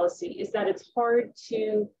this policy is that it's hard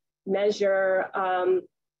to measure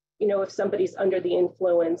you know, if somebody's under the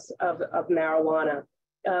influence of marijuana.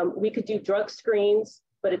 We could do drug screens,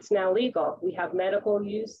 but it's now legal. We have medical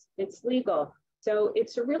use, it's legal. So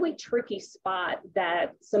it's a really tricky spot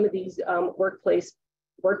that some of these workplaces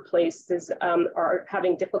are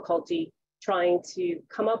having difficulty trying to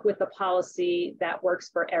come up with a policy that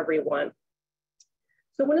works for everyone.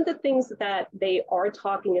 So one of the things that they are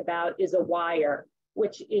talking about is a WIRE,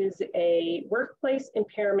 which is a workplace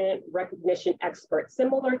impairment recognition expert,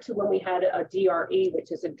 similar to when we had a DRE,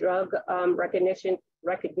 which is a drug recognition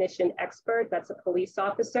expert. That's a police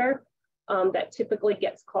officer that typically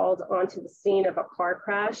gets called onto the scene of a car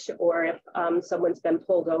crash or if someone's been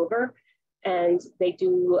pulled over. And they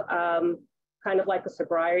do kind of like a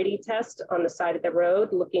sobriety test on the side of the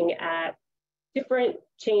road, looking at different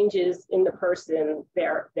changes in the person,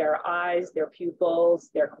 their eyes, their pupils,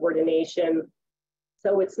 their coordination.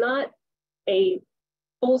 So it's not a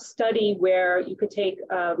full study where you could take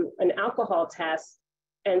an alcohol test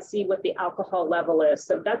and see what the alcohol level is.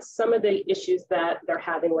 So that's some of the issues that they're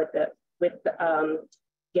having with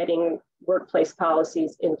getting workplace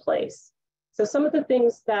policies in place. So some of the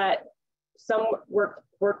things that some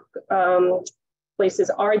places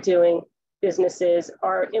are doing, businesses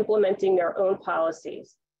are implementing their own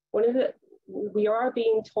policies. We are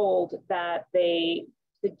being told that they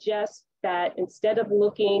suggest that instead of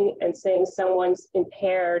looking and saying someone's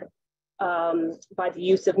impaired by the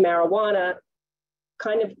use of marijuana,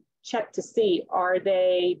 kind of check to see, are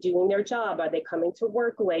they doing their job? Are they coming to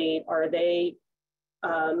work late? Are they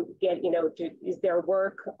is their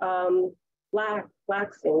work lack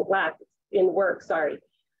in work, sorry.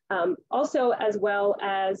 Also, as well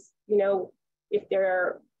as, you know, if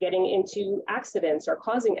they're getting into accidents or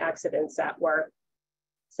causing accidents at work.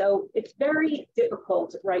 So it's very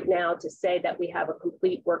difficult right now to say that we have a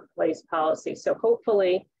complete workplace policy. So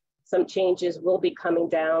hopefully some changes will be coming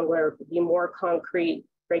down where it will be more concrete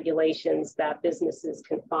regulations that businesses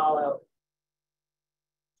can follow.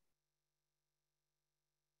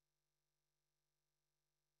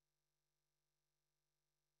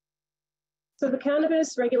 So the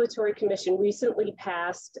Cannabis Regulatory Commission recently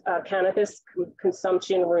passed cannabis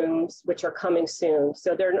consumption rooms, which are coming soon.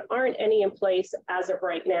 So there aren't any in place as of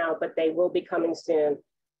right now, but they will be coming soon.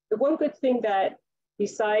 The one good thing that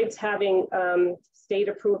besides having state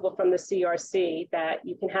approval from the CRC that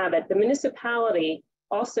you can have it, the municipality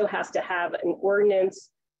also has to have an ordinance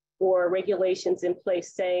or regulations in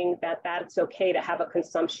place saying that it's okay to have a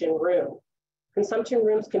consumption room. Consumption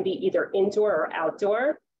rooms can be either indoor or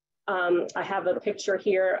outdoor. I have a picture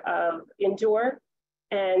here of indoor,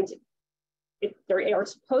 and they are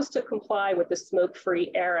supposed to comply with the Smoke-Free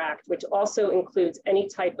Air Act, which also includes any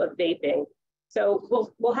type of vaping. So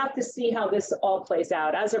we'll have to see how this all plays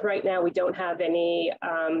out. As of right now, we don't have any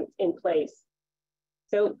in place.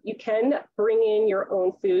 So you can bring in your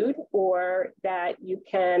own food, or that you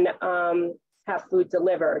can have food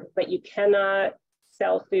delivered, but you cannot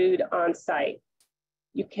sell food on site.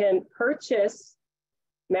 You can purchase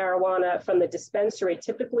marijuana from the dispensary.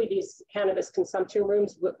 Typically, these cannabis consumption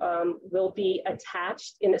rooms will be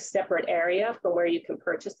attached in a separate area from where you can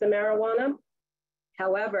purchase the marijuana.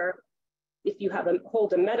 However, if you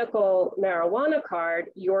hold a medical marijuana card,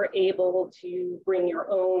 you're able to bring your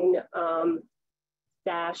own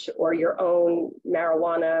stash or your own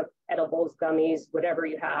marijuana, edibles, gummies, whatever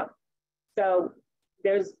you have. So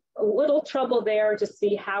there's a little trouble there to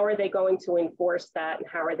see how are they going to enforce that and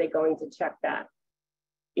how are they going to check that.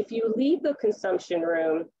 If you leave the consumption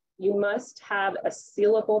room, you must have a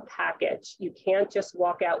sealable package. You can't just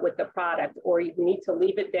walk out with the product, or you need to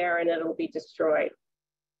leave it there and it'll be destroyed.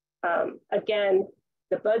 Again,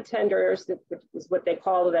 the bud tenders, is what they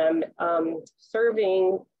call them,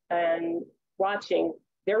 serving and watching,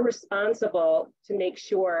 they're responsible to make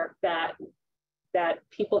sure that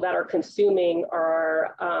people that are consuming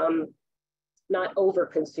are not over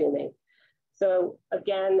consuming. So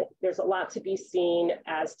again, there's a lot to be seen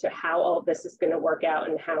as to how all this is going to work out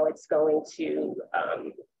and how it's going to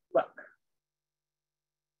look.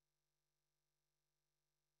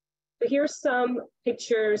 So here's some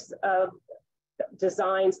pictures of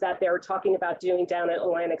designs that they were talking about doing down in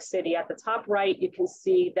Atlantic City. At the top right, you can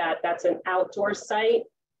see that that's an outdoor site.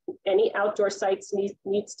 Any outdoor sites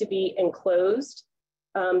needs to be enclosed.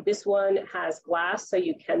 This one has glass, so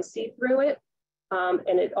you can see through it.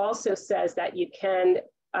 And it also says that you can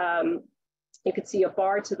see a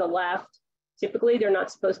bar to the left. Typically, they're not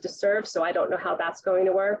supposed to serve, so I don't know how that's going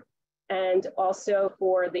to work. And also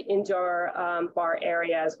for the indoor bar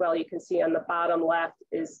area as well, you can see on the bottom left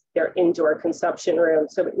is their indoor consumption room.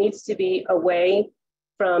 So it needs to be away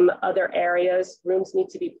from other areas. Rooms need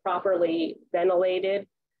to be properly ventilated.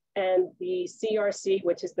 And the CRC,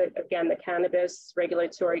 which is again, the Cannabis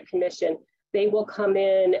Regulatory Commission, they will come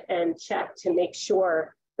in and check to make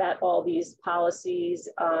sure that all these policies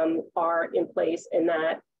are in place and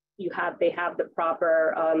that they have the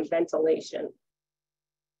proper ventilation.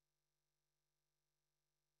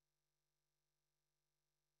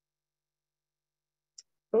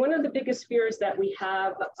 One of the biggest fears that we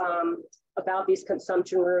have about these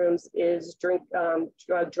consumption rooms is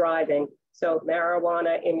drug driving. So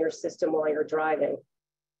marijuana in your system while you're driving.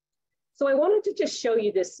 So I wanted to just show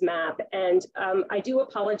you this map, and I do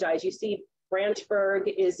apologize. You see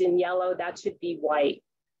Branchburg is in yellow, that should be white.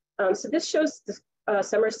 So this shows the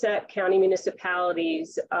Somerset County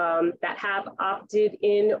municipalities that have opted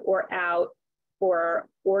in or out for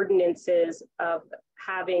ordinances of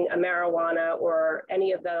having a marijuana or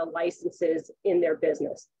any of the licenses in their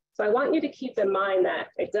business. So I want you to keep in mind that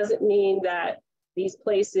it doesn't mean that these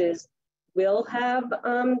places will have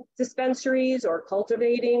dispensaries or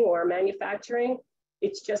cultivating or manufacturing.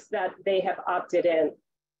 It's just that they have opted in.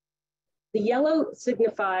 The yellow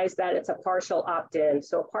signifies that it's a partial opt-in.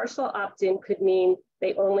 So a partial opt-in could mean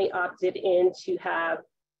they only opted in to have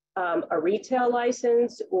a retail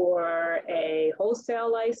license or a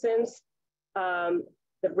wholesale license.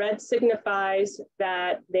 The red signifies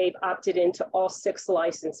that they've opted into all 6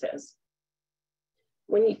 licenses.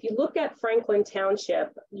 If you look at Franklin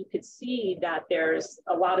Township, you could see that there's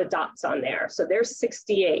a lot of dots on there. So there's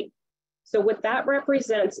 68. So what that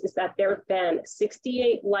represents is that there have been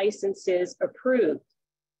 68 licenses approved.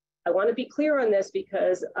 I want to be clear on this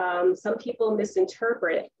because some people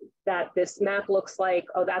misinterpret that this map looks like,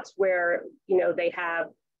 oh, that's where they have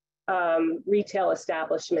retail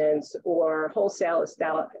establishments or wholesale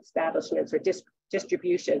establishments or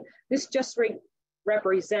distribution. This just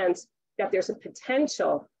represents that there's a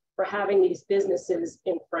potential for having these businesses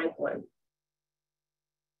in Franklin.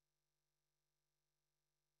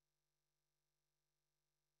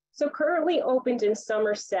 So currently opened in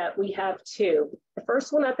Somerset, we have 2. The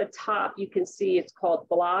first one at the top, you can see it's called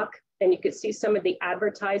Block, and you can see some of the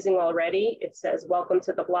advertising already. It says, "Welcome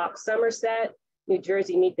to the Block, Somerset, New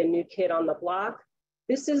Jersey, meet the new kid on the block."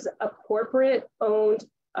 This is a corporate owned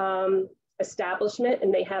establishment,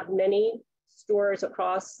 and they have many stores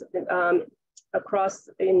across across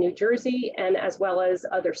in New Jersey and as well as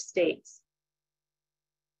other states.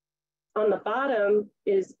 On the bottom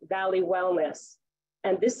is Valley Wellness,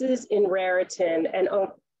 and this is in Raritan, and I'm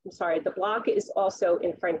sorry, the block is also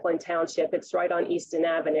in Franklin Township. It's right on Easton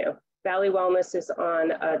Avenue. Valley Wellness is on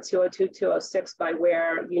 202, 206 by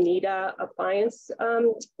where Unita Appliance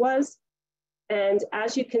was. And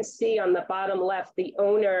as you can see on the bottom left, the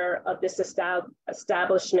owner of this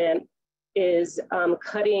establishment is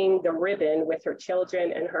cutting the ribbon with her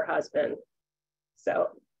children and her husband. So,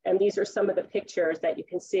 and these are some of the pictures that you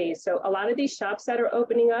can see. So a lot of these shops that are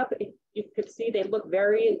opening up, you could see they look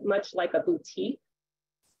very much like a boutique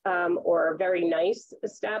or a very nice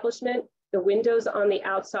establishment. The windows on the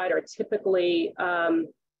outside are typically,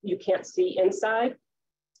 you can't see inside.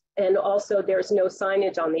 And also there's no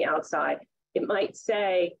signage on the outside. It might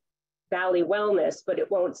say Valley Wellness, but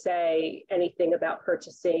it won't say anything about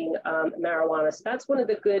purchasing marijuana. So that's one of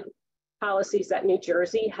the good policies that New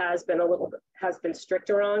Jersey has been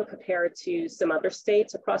stricter on compared to some other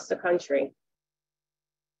states across the country.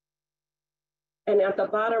 And at the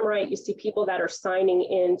bottom right, you see people that are signing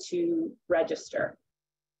in to register.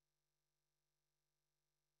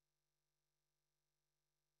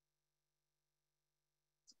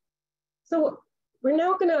 So we're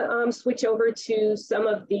now going to switch over to some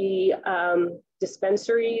of the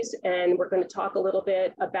dispensaries, and we're going to talk a little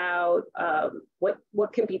bit about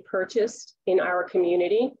what can be purchased in our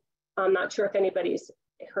community. I'm not sure if anybody's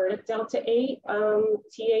heard of Delta 8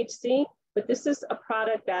 THC, but this is a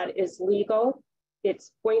product that is legal.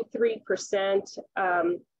 It's 0.3%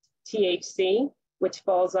 THC, which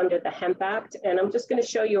falls under the Hemp Act. And I'm just going to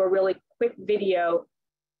show you a really quick video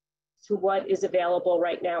to what is available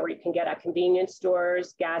right now, where you can get at convenience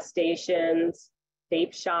stores, gas stations,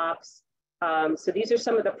 vape shops. So these are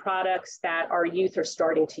some of the products that our youth are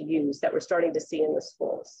starting to use, that we're starting to see in the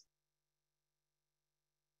schools.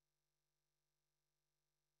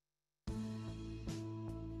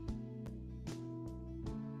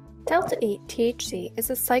 Delta 8 THC is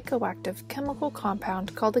a psychoactive chemical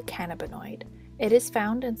compound called a cannabinoid. It is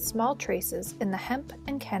found in small traces in the hemp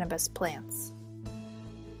and cannabis plants.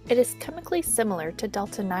 It is chemically similar to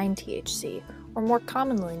Delta 9 THC, or more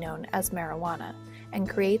commonly known as marijuana, and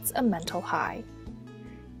creates a mental high.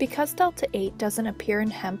 Because Delta 8 doesn't appear in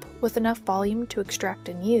hemp with enough volume to extract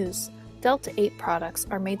and use, Delta 8 products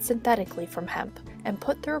are made synthetically from hemp and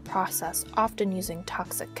put through a process often using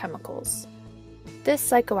toxic chemicals. This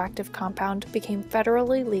psychoactive compound became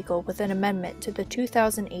federally legal with an amendment to the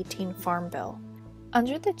 2018 Farm Bill.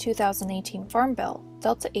 Under the 2018 Farm Bill,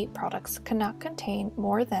 Delta 8 products cannot contain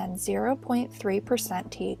more than 0.3%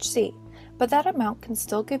 THC, but that amount can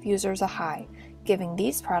still give users a high, giving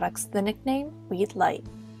these products the nickname Weed Light.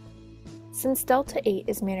 Since Delta 8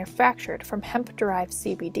 is manufactured from hemp-derived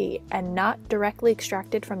CBD and not directly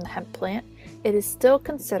extracted from the hemp plant, it is still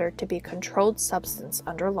considered to be a controlled substance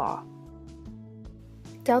under law.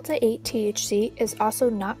 Delta 8 THC is also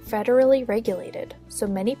not federally regulated, so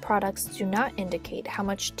many products do not indicate how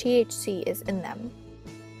much THC is in them.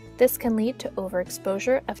 This can lead to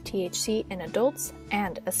overexposure of THC in adults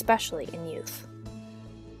and especially in youth.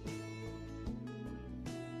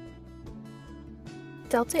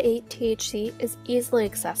 Delta 8 THC is easily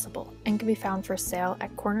accessible and can be found for sale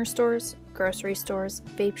at corner stores, grocery stores,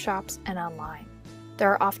 vape shops, and online.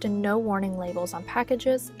 There are often no warning labels on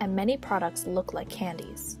packages, and many products look like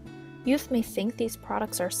candies. Youth may think these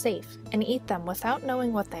products are safe and eat them without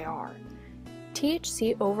knowing what they are.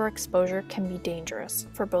 THC overexposure can be dangerous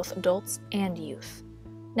for both adults and youth.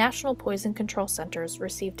 National Poison Control Centers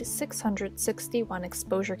received 661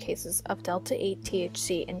 exposure cases of Delta 8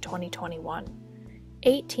 THC in 2021.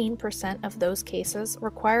 18% of those cases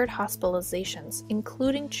required hospitalizations,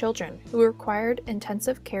 including children who required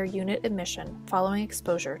intensive care unit admission following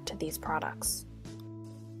exposure to these products.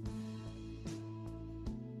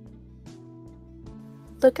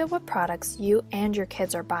 Look at what products you and your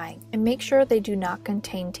kids are buying and make sure they do not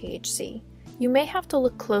contain THC. You may have to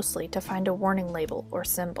look closely to find a warning label or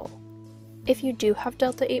symbol. If you do have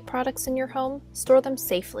Delta 8 products in your home, store them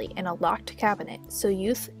safely in a locked cabinet so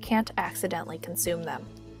youth can't accidentally consume them.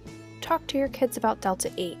 Talk to your kids about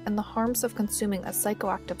Delta 8 and the harms of consuming a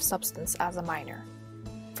psychoactive substance as a minor.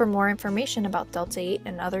 For more information about Delta 8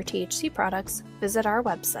 and other THC products, visit our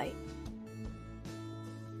website.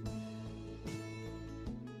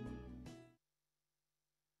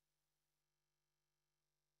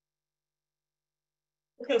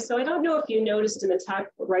 Okay, so I don't know if you noticed in the top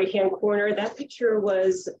right-hand corner, that picture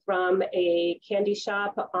was from a candy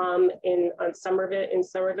shop in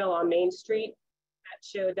Somerville on Main Street that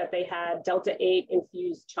showed that they had Delta 8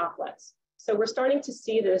 infused chocolates. So we're starting to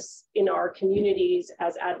see this in our communities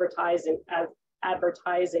as advertising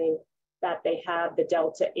that they have the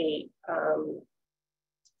Delta 8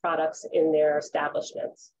 products in their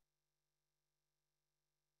establishments.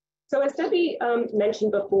 So as Debbie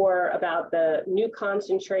mentioned before about the new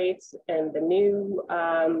concentrates and the new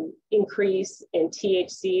increase in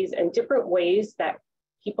THCs and different ways that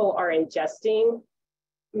people are ingesting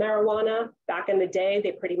marijuana. Back in the day,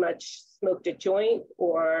 they pretty much smoked a joint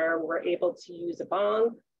or were able to use a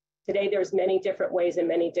bong. Today, there's many different ways and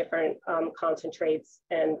many different concentrates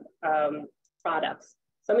and products.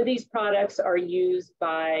 Some of these products are used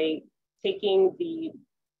by taking the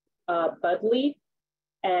bud leaf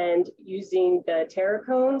and using the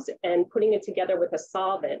terracones and putting it together with a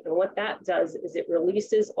solvent. And what that does is it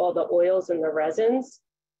releases all the oils and the resins,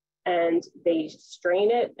 and they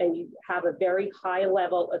strain it, and you have a very high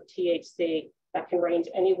level of THC that can range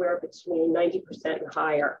anywhere between 90% and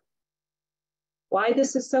higher. Why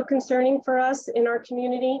this is so concerning for us in our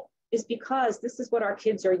community is because this is what our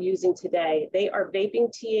kids are using today. They are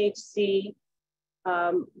vaping THC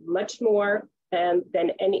much more than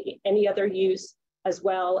any other use, as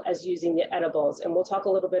well as using the edibles. And we'll talk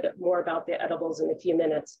a little bit more about the edibles in a few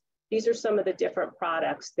minutes. These are some of the different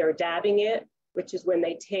products. They're dabbing it, which is when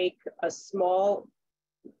they take a small,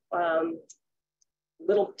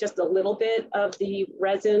 just a little bit of the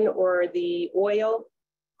resin or the oil,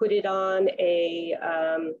 put it on a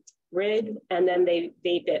rig, and then they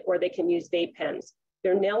vape it, or they can use vape pens.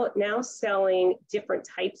 They're now selling different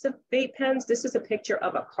types of vape pens. This is a picture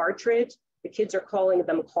of a cartridge. The kids are calling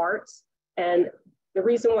them carts. And the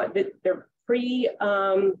reason why they're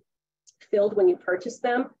pre-filled when you purchase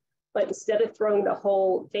them, but instead of throwing the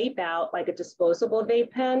whole vape out like a disposable vape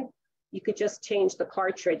pen, you could just change the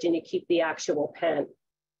cartridge and you keep the actual pen.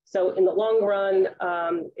 So in the long run,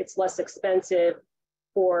 it's less expensive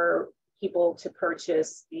for people to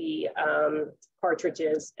purchase the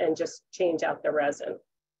cartridges and just change out the resin.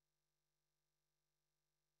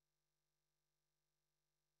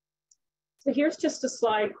 So here's just a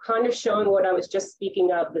slide kind of showing what I was just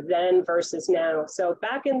speaking of, the then versus now. So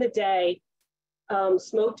back in the day,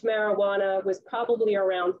 smoked marijuana was probably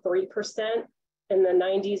around 3%, in the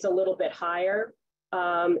 90s a little bit higher,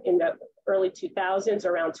 in the early 2000s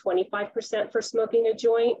around 25% for smoking a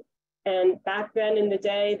joint. And back then in the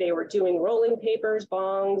day, they were doing rolling papers,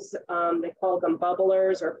 bongs, they called them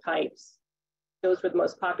bubblers or pipes. Those were the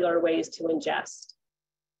most popular ways to ingest.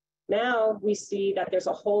 Now we see that there's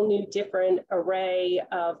a whole new different array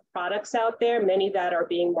of products out there, many that are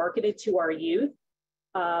being marketed to our youth.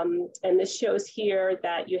 And this shows here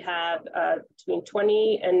that you have between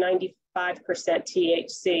 20 and 95%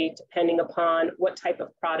 THC, depending upon what type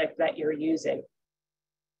of product that you're using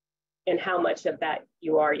and how much of that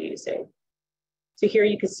you are using. So here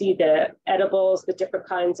you can see the edibles, the different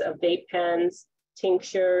kinds of vape pens,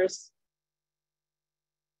 tinctures.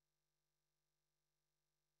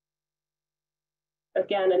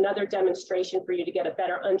 Again, another demonstration for you to get a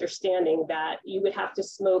better understanding that you would have to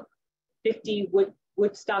smoke 50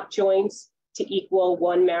 Woodstock joints to equal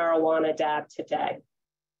 1 marijuana dab today.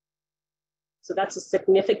 So that's a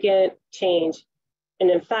significant change. And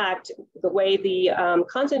in fact, the way the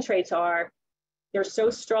concentrates are, they're so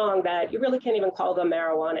strong that you really can't even call them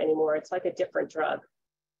marijuana anymore. It's like a different drug.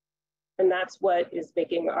 And that's what is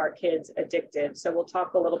making our kids addicted. So we'll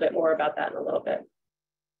talk a little bit more about that in a little bit.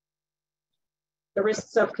 The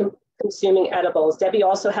risks of consuming edibles. Debbie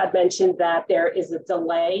also had mentioned that there is a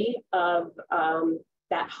delay of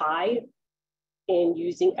that high in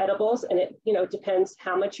using edibles. And it depends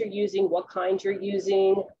how much you're using, what kind you're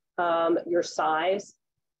using, your size.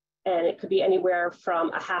 And it could be anywhere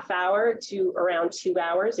from a half hour to around 2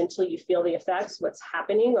 hours until you feel the effects. What's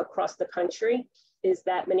happening across the country is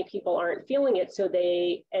that many people aren't feeling it, so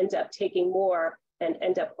they end up taking more and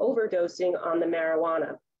end up overdosing on the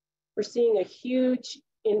marijuana. We're seeing a huge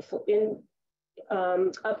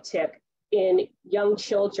uptick in young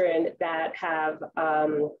children that have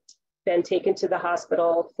been taken to the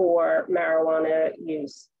hospital for marijuana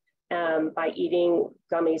use by eating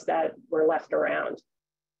gummies that were left around.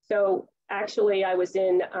 So actually, I was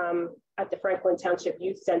at the Franklin Township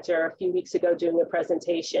Youth Center a few weeks ago doing a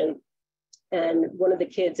presentation, and one of the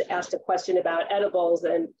kids asked a question about edibles,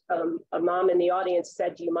 and a mom in the audience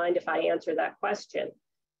said, "Do you mind if I answer that question?"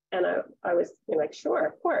 And I was like, "Sure,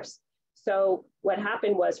 of course." So what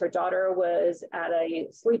happened was her daughter was at a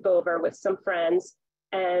sleepover with some friends,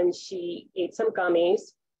 and she ate some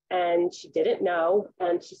gummies, and she didn't know,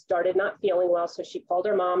 and she started not feeling well. So she called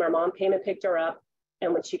her mom. Her mom came and picked her up.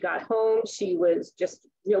 And when she got home, she was just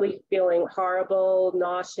really feeling horrible,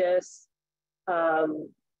 nauseous,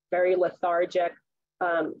 very lethargic.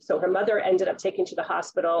 So her mother ended up taking to the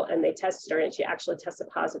hospital, and they tested her, and she actually tested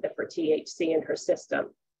positive for THC in her system.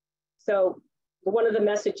 So one of the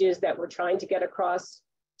messages that we're trying to get across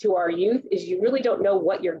to our youth is you really don't know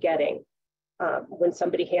what you're getting when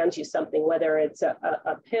somebody hands you something, whether it's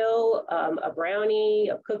a pill, a brownie,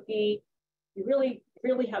 a cookie. You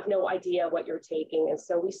really have no idea what you're taking. And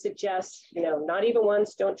so we suggest, not even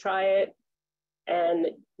once, don't try it. And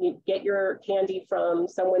you get your candy from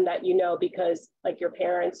someone that you know, because like your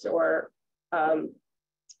parents or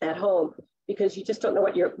at home, because you just don't know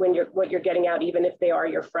what you're getting out, even if they are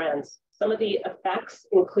your friends. Some of the effects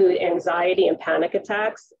include anxiety and panic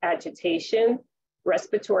attacks, agitation,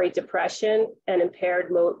 respiratory depression, and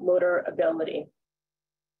impaired motor ability.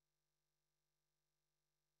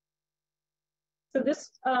 So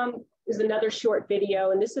this is another short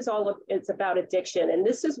video, and this is it's about addiction. And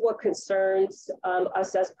this is what concerns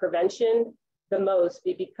us as prevention the most,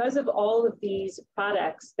 because of all of these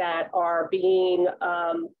products that are being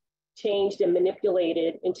changed and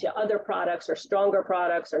manipulated into other products or stronger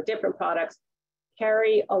products or different products,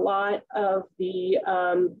 carry a lot of the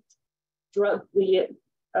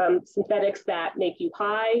synthetics that make you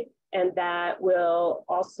high and that will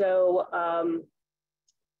also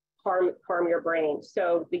harm your brain.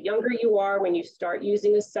 So the younger you are when you start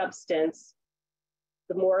using a substance,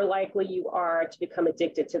 the more likely you are to become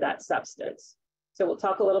addicted to that substance. So we'll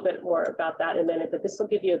talk a little bit more about that in a minute, but this will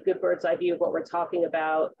give you a good bird's eye view of what we're talking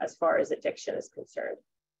about as far as addiction is concerned.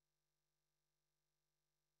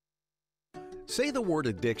 Say the word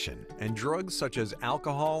addiction, and drugs such as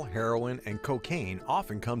alcohol, heroin, and cocaine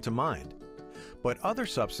often come to mind. But other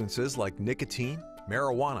substances like nicotine,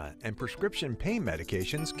 marijuana, and prescription pain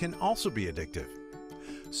medications can also be addictive.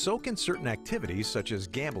 So can certain activities such as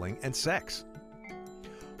gambling and sex.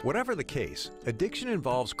 Whatever the case, addiction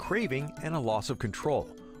involves craving and a loss of control,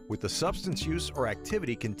 with the substance use or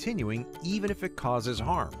activity continuing even if it causes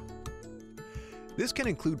harm. This can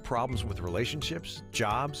include problems with relationships,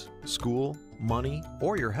 jobs, school, money,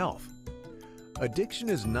 or your health. Addiction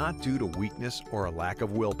is not due to weakness or a lack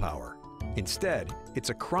of willpower. Instead, it's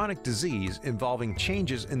a chronic disease involving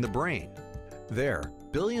changes in the brain. There,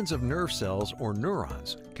 billions of nerve cells or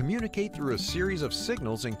neurons communicate through a series of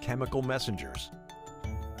signals and chemical messengers.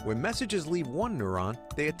 When messages leave one neuron,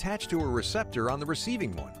 they attach to a receptor on the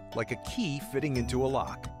receiving one, like a key fitting into a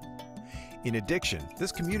lock. In addiction,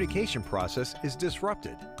 this communication process is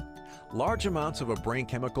disrupted. Large amounts of a brain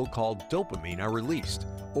chemical called dopamine are released,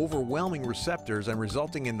 overwhelming receptors and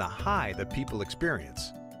resulting in the high that people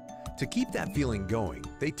experience. To keep that feeling going,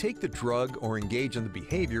 they take the drug or engage in the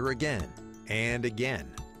behavior again and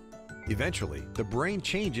again. Eventually, the brain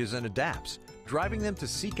changes and adapts, driving them to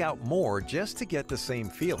seek out more just to get the same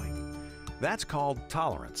feeling. That's called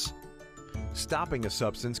tolerance. Stopping a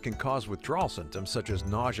substance can cause withdrawal symptoms such as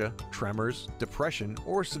nausea, tremors, depression,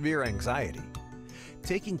 or severe anxiety.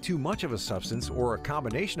 Taking too much of a substance or a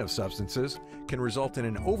combination of substances can result in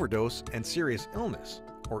an overdose and serious illness,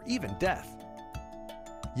 or even death.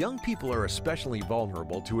 Young people are especially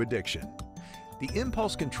vulnerable to addiction. The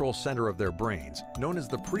impulse control center of their brains, known as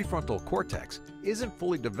the prefrontal cortex, isn't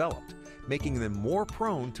fully developed, making them more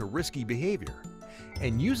prone to risky behavior.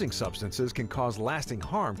 And using substances can cause lasting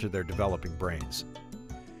harm to their developing brains.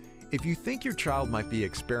 If you think your child might be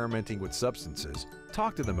experimenting with substances,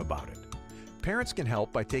 talk to them about it. Parents can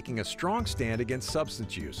help by taking a strong stand against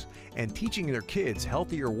substance use and teaching their kids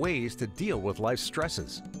healthier ways to deal with life's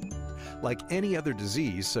stresses. Like any other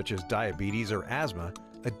disease, such as diabetes or asthma,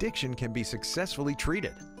 addiction can be successfully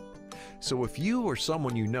treated. So if you or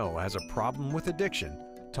someone you know has a problem with addiction,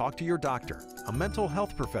 talk to your doctor, a mental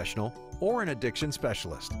health professional, or an addiction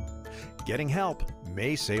specialist. Getting help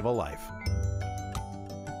may save a life.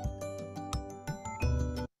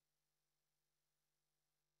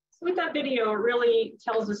 With that video, it really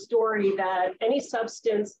tells a story that any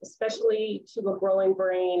substance, especially to a growing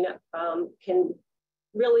brain, can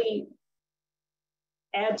really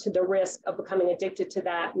add to the risk of becoming addicted to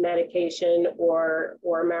that medication or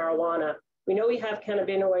marijuana. We know we have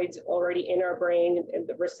cannabinoids already in our brain, and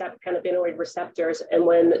the cannabinoid receptors, and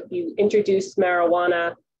when you introduce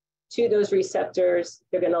marijuana to those receptors,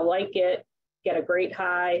 they're going to like it, get a great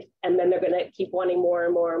high, and then they're going to keep wanting more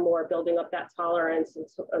and more and more, building up that tolerance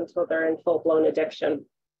until they're in full-blown addiction.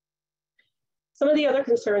 Some of the other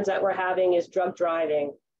concerns that we're having is drug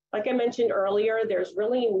driving. Like I mentioned earlier, there's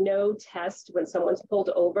really no test when someone's pulled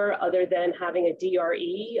over other than having a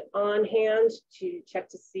DRE on hand to check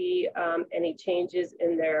to see any changes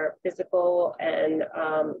in their physical and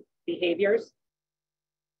behaviors.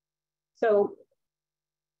 So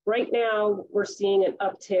right now we're seeing an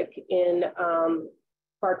uptick in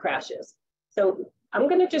car crashes. So I'm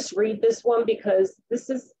going to just read this one because this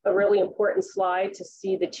is a really important slide to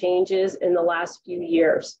see the changes in the last few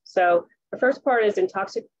years. So the first part is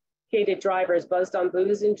intoxicated drivers buzzed on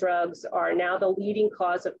booze and drugs are now the leading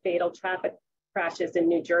cause of fatal traffic crashes in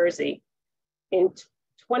New Jersey. In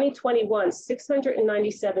 2021,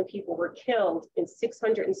 697 people were killed in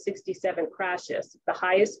 667 crashes, the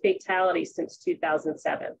highest fatality since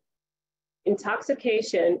 2007.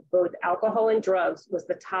 Intoxication, both alcohol and drugs, was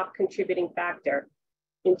the top contributing factor.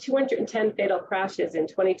 In 210 fatal crashes in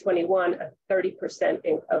 2021, a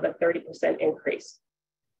 30% increase.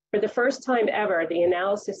 For the first time ever, the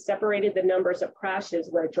analysis separated the numbers of crashes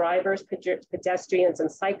where drivers, pedestrians,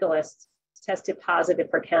 and cyclists tested positive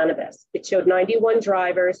for cannabis. It showed 91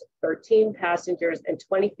 drivers, 13 passengers, and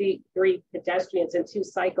 23 pedestrians and 2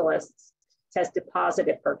 cyclists tested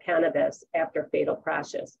positive for cannabis after fatal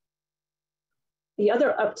crashes. The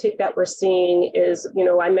other uptick that we're seeing is,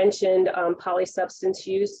 I mentioned polysubstance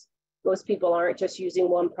use. Most people aren't just using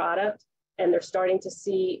one product, and they're starting to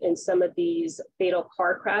see in some of these fatal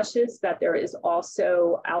car crashes that there is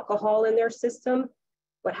also alcohol in their system.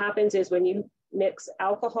 What happens is when you mix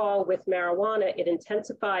alcohol with marijuana, it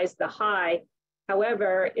intensifies the high.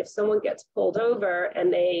 However, if someone gets pulled over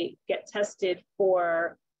and they get tested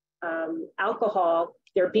for alcohol,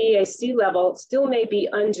 their BAC level still may be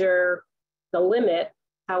under the limit.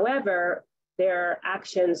 However, their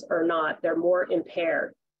actions are not, they're more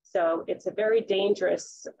impaired. So it's a very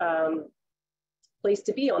dangerous place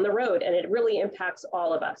to be on the road, and it really impacts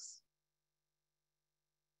all of us.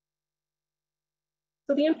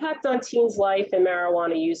 So the impact on teens' life and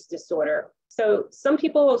marijuana use disorder. So some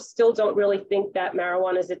people still don't really think that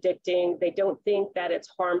marijuana is addicting. They don't think that it's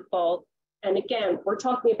harmful. And again, we're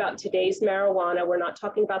talking about today's marijuana. We're not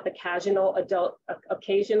talking about the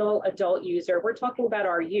occasional adult user. We're talking about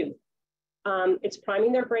our youth. It's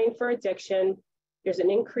priming their brain for addiction. There's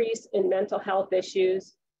an increase in mental health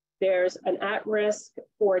issues. There's an at-risk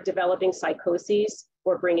for developing psychoses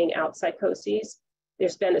or bringing out psychoses.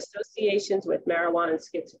 There's been associations with marijuana and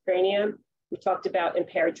schizophrenia. We talked about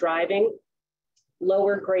impaired driving,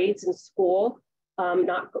 lower grades in school,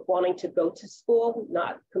 not wanting to go to school,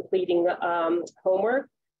 not completing homework,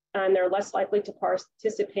 and they're less likely to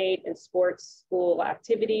participate in sports school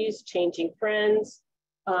activities, changing friends,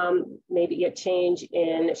 maybe a change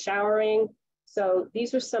in showering. So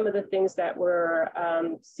these are some of the things that we're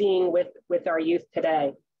seeing with our youth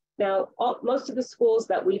today. Now, most of the schools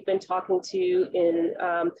that we've been talking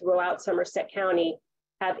to throughout Somerset County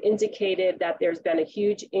have indicated that there's been a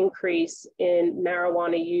huge increase in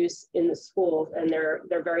marijuana use in the schools, and they're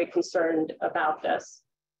very concerned about this.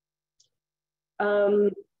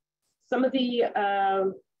 Some of the,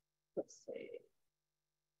 let's see,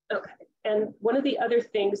 okay. And one of the other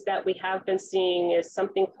things that we have been seeing is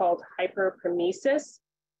something called hyperparesis,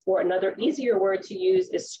 or another easier word to use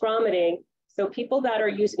is scromiting. So people that are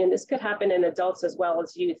using, and this could happen in adults as well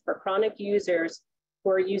as youth, for chronic users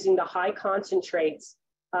who are using the high concentrates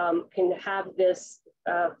can have this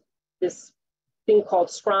thing called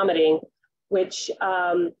scromiting, which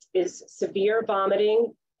is severe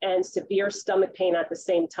vomiting and severe stomach pain at the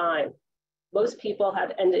same time. Most people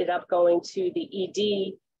have ended up going to the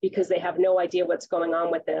ED because they have no idea what's going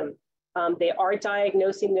on with them. They are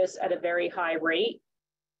diagnosing this at a very high rate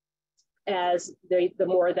as the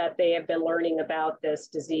more that they have been learning about this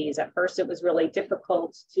disease. At first, it was really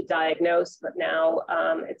difficult to diagnose, but now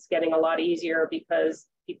it's getting a lot easier because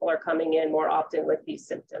people are coming in more often with these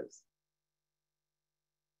symptoms.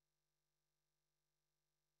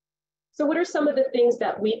 So what are some of the things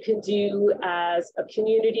that we can do as a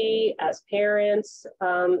community, as parents,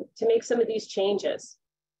 to make some of these changes?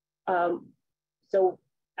 So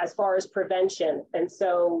as far as prevention, and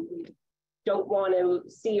so we don't want to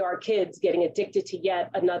see our kids getting addicted to yet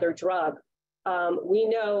another drug. We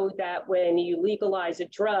know that when you legalize a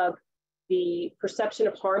drug, the perception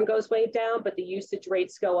of harm goes way down, but the usage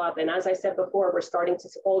rates go up. And as I said before, we're starting to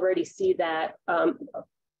already see that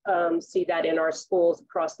in our schools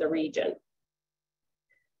across the region.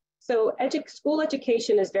 So school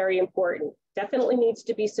education is very important. Definitely needs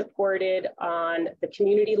to be supported on the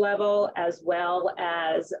community level as well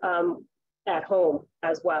as at home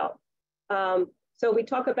as well. So we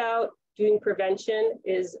talk about doing prevention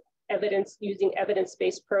is using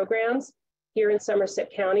evidence-based programs. Here in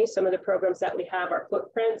Somerset County, some of the programs that we have are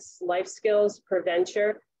Footprints, Life Skills,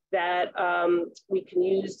 Preventure, that we can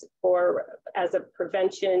use as a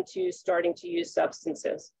prevention to starting to use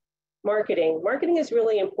substances. Marketing is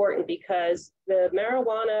really important because the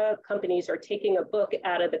marijuana companies are taking a book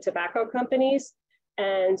out of the tobacco companies,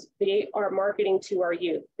 and they are marketing to our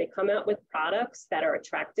youth. They come out with products that are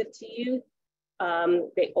attractive to youth.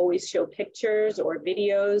 They always show pictures or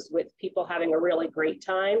videos with people having a really great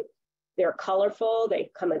time. They're colorful. They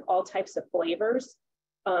come in all types of flavors.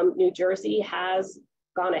 New Jersey has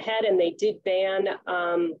gone ahead and they did ban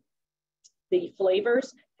the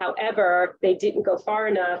flavors. However, they didn't go far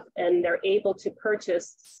enough, and they're able to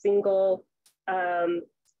purchase single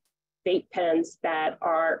vape pens that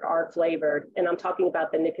are flavored. And I'm talking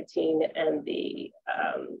about the nicotine and the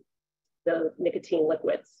nicotine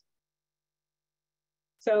liquids.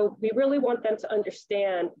 So we really want them to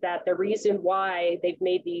understand that the reason why they've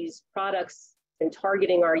made these products and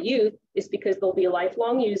targeting our youth is because they'll be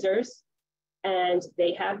lifelong users, and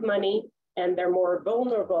they have money, and they're more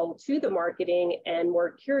vulnerable to the marketing and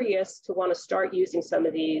more curious to want to start using some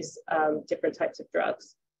of these different types of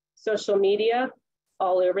drugs. Social media,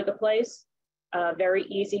 all over the place, very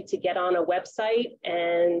easy to get on a website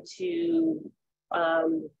and to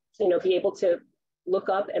be able to look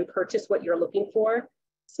up and purchase what you're looking for.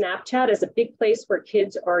 Snapchat is a big place where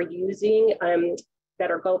kids are using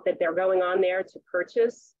that they're going on there to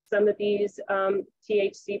purchase some of these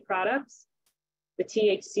THC products. The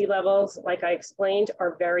THC levels, like I explained,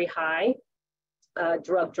 are very high.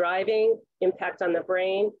 Drug driving, impact on the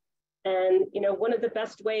brain. And one of the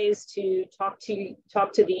best ways to talk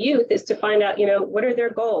to the youth is to find out, what are their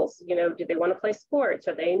goals? Do they want to play sports?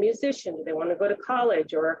 Are they a musician? Do they want to go to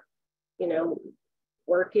college, or,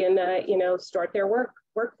 work in, start their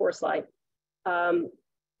workforce life?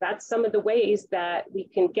 That's some of the ways that we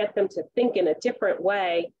can get them to think in a different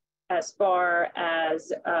way as far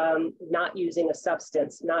as not using a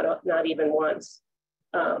substance, not even once.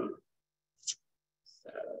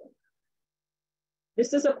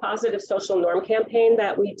 This is a positive social norm campaign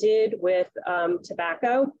that we did with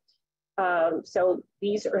tobacco. So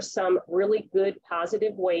these are some really good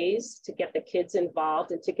positive ways to get the kids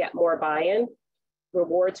involved and to get more buy-in.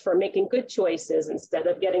 Rewards for making good choices instead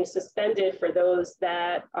of getting suspended for those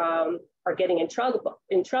that are getting in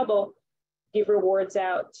trouble, give rewards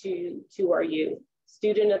out to our youth.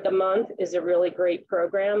 Student of the Month is a really great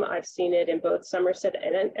program. I've seen it in both Somerset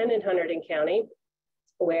and in Hunterdon County,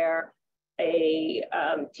 where a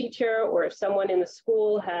teacher or someone in the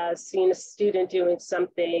school has seen a student doing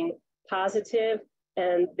something positive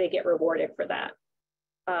and they get rewarded for that.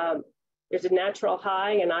 There's a Natural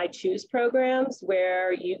High and I Choose programs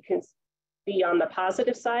where you can be on the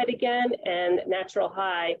positive side again, and Natural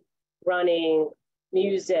High, running,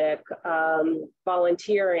 music,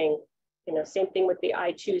 volunteering, same thing with the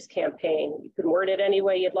I Choose campaign. You can word it any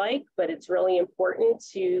way you'd like, but it's really important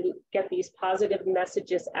to get these positive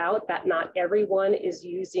messages out that not everyone is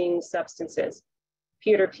using substances.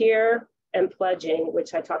 Peer-to-peer and pledging,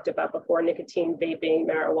 which I talked about before, nicotine, vaping,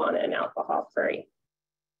 marijuana, and alcohol-free.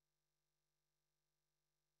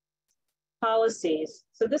 Policies.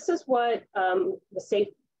 So this is what the Safe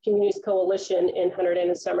Communities Coalition in Hunterdon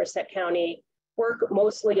and Somerset County work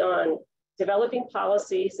mostly on: developing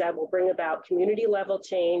policies that will bring about community level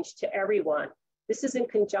change to everyone. This is in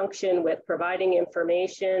conjunction with providing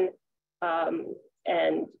information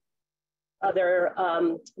and other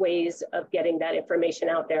ways of getting that information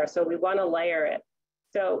out there. So we want to layer it.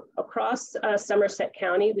 So across Somerset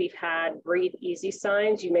County, we've had Breathe Easy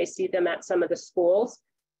signs. You may see them at some of the schools.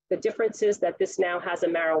 The difference is that this now has a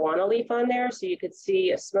marijuana leaf on there. So you could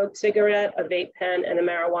see a smoked cigarette, a vape pen, and a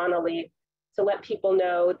marijuana leaf to let people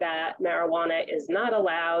know that marijuana is not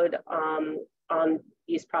allowed on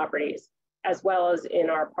these properties, as well as in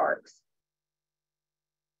our parks.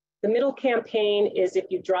 The middle campaign is: if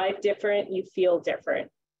you drive different, you feel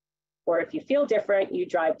different. Or if you feel different, you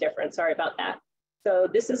drive different. Sorry about that. So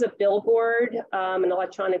this is a billboard, an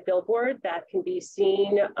electronic billboard that can be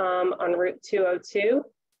seen on Route 202.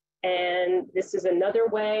 And this is another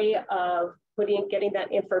way of getting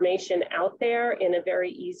that information out there in a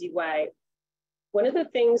very easy way. One of the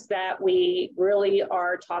things that we really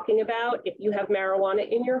are talking about: if you have marijuana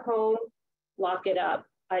in your home, lock it up.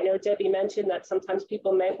 I know Debbie mentioned that sometimes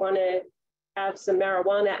people might want to have some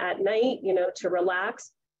marijuana at night, to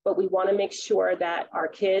relax, but we want to make sure that our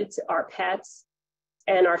kids, our pets,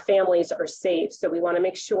 and our families are safe. So we want to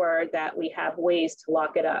make sure that we have ways to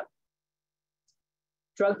lock it up.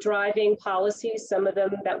 Drug driving policies, some of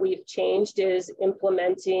them that we've changed is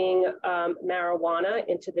implementing marijuana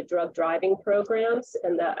into the drug driving programs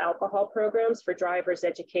and the alcohol programs for drivers'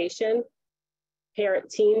 education,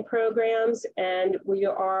 parent-teen programs, and we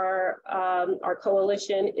are, our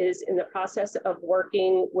coalition is in the process of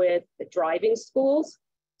working with the driving schools.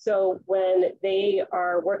 So when they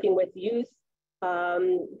are working with youth,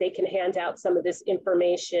 they can hand out some of this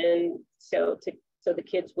information so to so the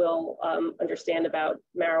kids will understand about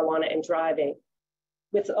marijuana and driving.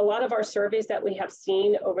 With a lot of our surveys that we have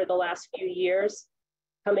seen over the last few years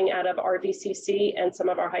coming out of RVCC and some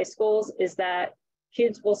of our high schools is that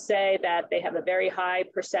kids will say that they have a very high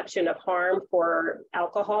perception of harm for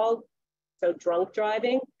alcohol, so drunk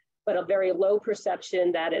driving, but a very low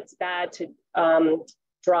perception that it's bad to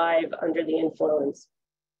drive under the influence.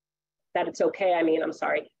 That it's okay,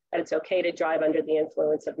 that it's okay to drive under the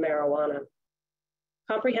influence of marijuana.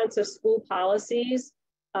 Comprehensive school policies.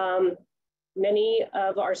 Many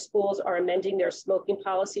of our schools are amending their smoking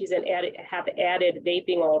policies and have added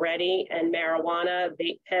vaping already and marijuana,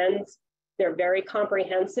 vape pens. They're very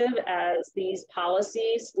comprehensive, as these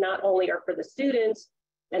policies not only are for the students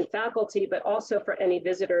and faculty, but also for any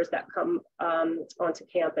visitors that come onto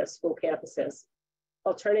campus, school campuses.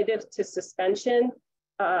 Alternatives to suspension.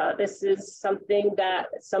 This is something that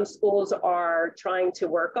some schools are trying to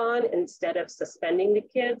work on. Instead of suspending the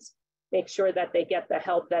kids, make sure that they get the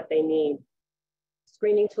help that they need.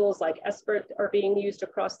 Screening tools like ESPERT are being used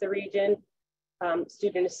across the region,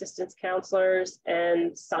 student assistance counselors,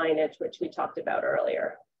 and signage, which we talked about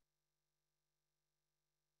earlier.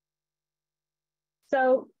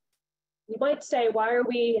 So you might say, why are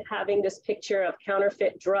we having this picture of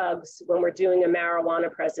counterfeit drugs when we're doing a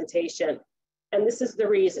marijuana presentation? And this is the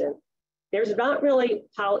reason. There's not really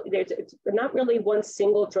one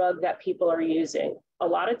single drug that people are using. A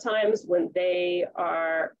lot of times when they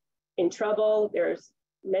are in trouble, there's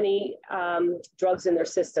many drugs in their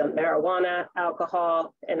system. Marijuana,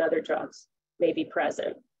 alcohol, and other drugs may be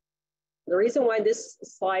present. The reason why this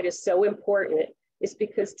slide is so important is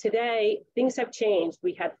because today things have changed.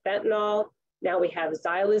 We have fentanyl, now we have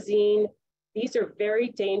xylazine. These are very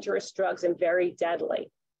dangerous drugs and very deadly.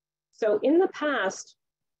 So in the past,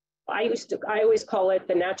 I always call it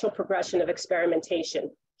the natural progression of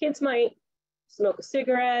experimentation. Kids might smoke a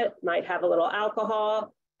cigarette, might have a little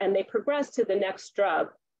alcohol, and they progress to the next drug.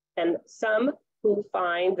 And some who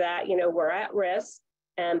find that, we're at risk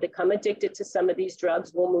and become addicted to some of these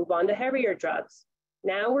drugs will move on to heavier drugs.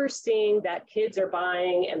 Now we're seeing that kids are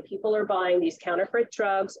buying and people are buying these counterfeit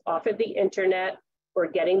drugs off of the internet or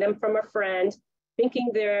getting them from a friend, thinking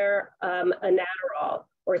they're an Adderall,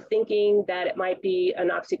 or thinking that it might be an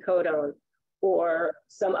oxycodone or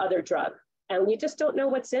some other drug. And we just don't know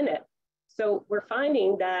what's in it. So we're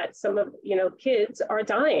finding that some of, kids are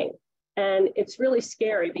dying. And it's really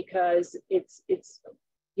scary because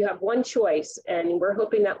you have one choice, and we're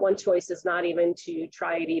hoping that one choice is not even to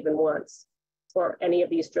try it even once for any of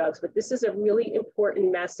these drugs. But this is a really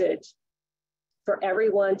important message for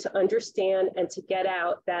everyone to understand and to get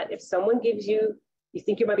out, that if someone gives you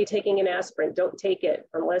think you might be taking an aspirin, don't take it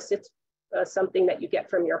unless it's something that you get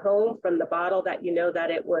from your home, from the bottle that you know that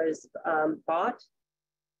it was bought,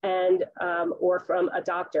 and or from a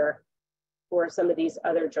doctor for some of these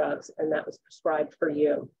other drugs, and that was prescribed for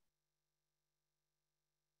you.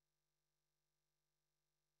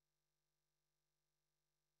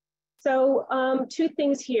 So two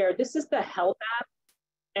things here. This is the Help app,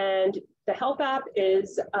 and the Help app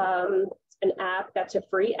is an app that's a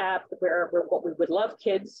free app where what we would love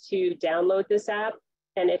kids to download this app,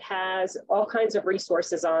 and it has all kinds of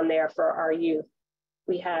resources on there for our youth.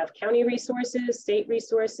 We have county resources, state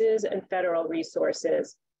resources, and federal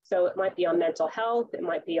resources. So it might be on mental health, it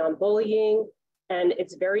might be on bullying, and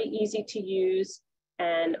it's very easy to use.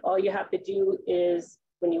 And all you have to do is,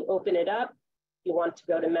 when you open it up, you want to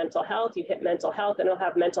go to mental health, you hit mental health, and it'll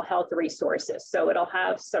have mental health resources. So it'll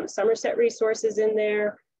have some Somerset resources in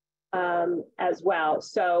there as well.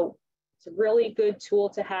 So it's a really good tool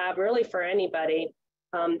to have, really, for anybody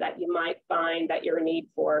that you might find that you're in need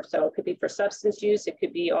for. So it could be for substance use, it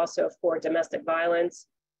could be also for domestic violence.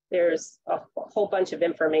 There's a whole bunch of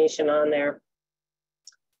information on there.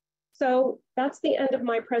 So that's the end of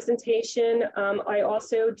my presentation. I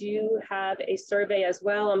also do have a survey as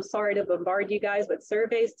well. I'm sorry to bombard you guys with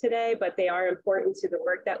surveys today, but they are important to the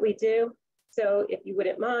work that we do. So if you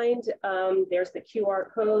wouldn't mind, there's the QR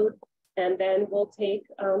code, and then we'll take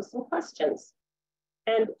some questions.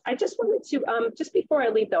 And I just wanted to, just before I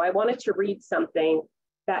leave though, I wanted to read something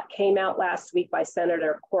that came out last week by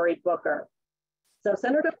Senator Cory Booker. So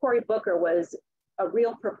Senator Cory Booker was a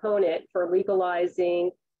real proponent for legalizing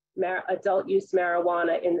adult use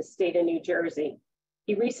marijuana in the state of New Jersey.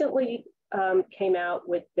 He recently came out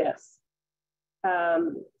with this.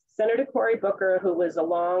 Senator Cory Booker, who was a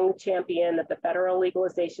long champion of the federal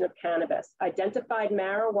legalization of cannabis, identified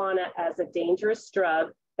marijuana as a dangerous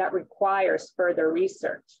drug that requires further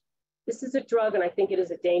research. This is a drug, and I think it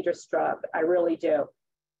is a dangerous drug. I really do.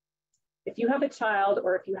 If you have a child,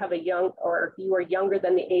 or if you have a young, or if you are younger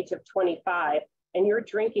than the age of 25, and you're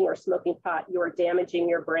drinking or smoking pot, you are damaging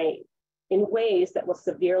your brain in ways that will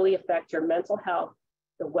severely affect your mental health,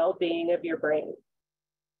 the well-being of your brain.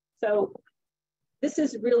 So this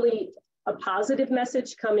is really a positive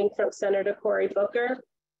message coming from Senator Cory Booker.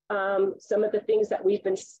 Some of the things that we've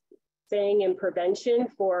been saying in prevention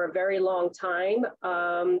for a very long time,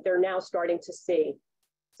 they're now starting to see.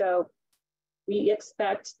 So we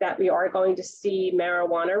expect that we are going to see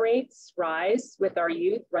marijuana rates rise with our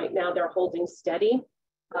youth. Right now they're holding steady,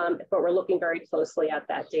 but we're looking very closely at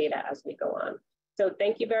that data as we go on. So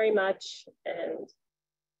thank you very much, and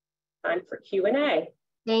time for Q&A.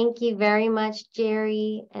 Thank you very much,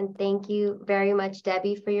 Jerri, and thank you very much,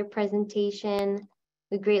 Debbie, for your presentation.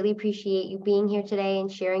 We greatly appreciate you being here today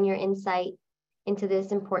and sharing your insight into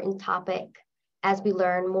this important topic as we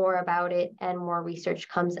learn more about it and more research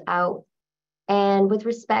comes out. And with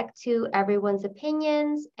respect to everyone's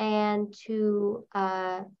opinions and to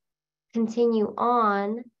continue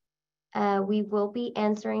on, we will be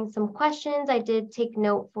answering some questions. I did take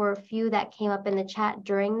note for a few that came up in the chat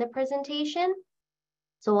during the presentation.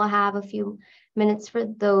 So we'll have a few minutes for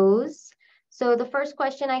those. So the first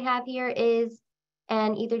question I have here is,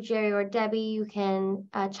 and either Jerri or Debbie, you can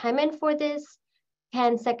chime in for this.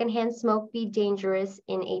 Can secondhand smoke be dangerous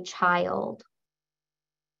in a child?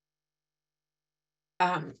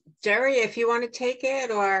 Jerri, if you want to take it,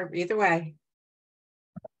 or either way.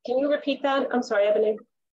 Can you repeat that? I'm sorry, Ebony.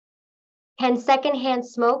 Can secondhand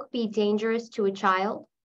smoke be dangerous to a child?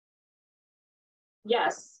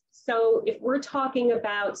 Yes. So if we're talking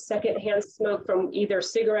about secondhand smoke from either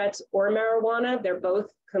cigarettes or marijuana, they're both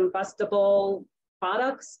combustible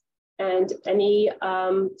products, and any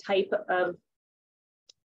type of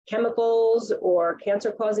chemicals or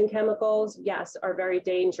cancer-causing chemicals, yes, are very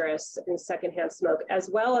dangerous in secondhand smoke, as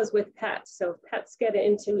well as with pets. So if pets get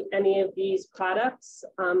into any of these products,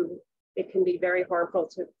 it can be very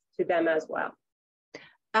harmful to them as well.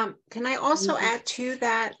 Can I also add to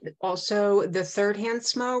that, also the third-hand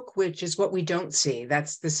smoke, which is what we don't see.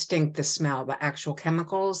 That's the stink, the smell, the actual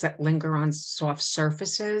chemicals that linger on soft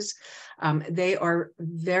surfaces. They are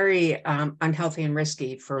very unhealthy and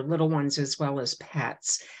risky for little ones as well as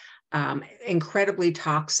pets. Incredibly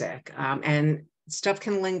toxic, and stuff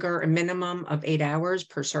can linger a minimum of 8 hours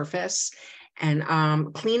per surface.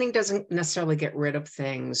 And cleaning doesn't necessarily get rid of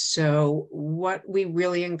things. So what we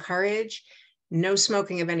really encourage, no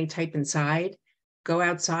smoking of any type inside. Go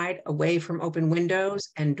outside, away from open windows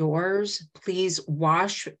and doors. Please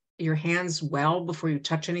wash your hands well before you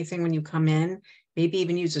touch anything when you come in. Maybe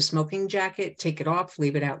even use a smoking jacket, take it off,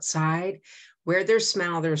 leave it outside. Where there's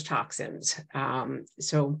smell, there's toxins.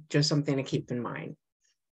 So just something to keep in mind.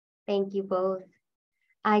 Thank you both.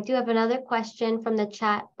 I do have another question from the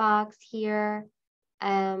chat box here.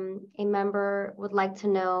 A member would like to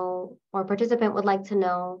know, or a participant would like to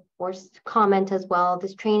know, or comment as well.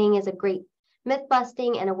 This training is a great myth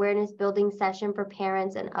busting and awareness building session for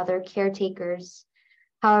parents and other caretakers.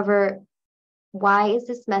 However, why is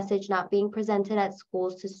this message not being presented at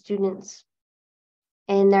schools to students?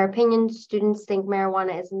 In their opinion, students think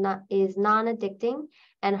marijuana is non-addicting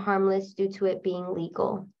and harmless due to it being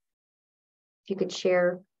legal. If you could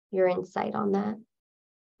share your insight on that.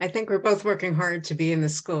 I think we're both working hard to be in the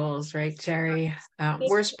schools, right, Jerri?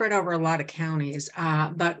 We're spread over a lot of counties,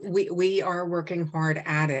 but we are working hard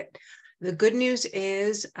at it. The good news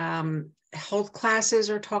is health classes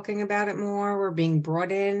are talking about it more. We're being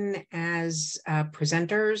brought in as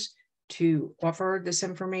presenters to offer this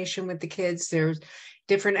information with the kids. There's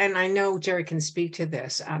different, and I know Jerri can speak to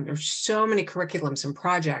this. There's so many curriculums and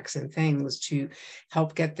projects and things to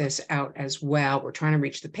help get this out as well. We're trying to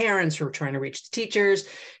reach the parents, we're trying to reach the teachers.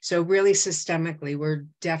 So really systemically, we're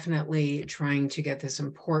definitely trying to get this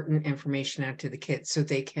important information out to the kids so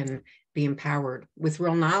they can be empowered with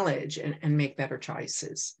real knowledge and make better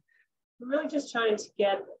choices. We're really just trying to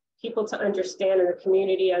get people to understand in the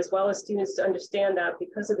community, as well as students to understand that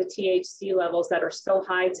because of the THC levels that are so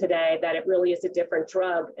high today, that it really is a different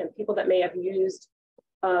drug. And people that may have used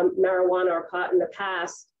marijuana or pot in the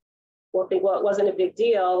past will think, well, it wasn't a big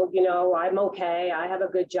deal. You know, I'm okay. I have a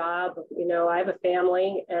good job. You know, I have a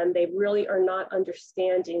family, and they really are not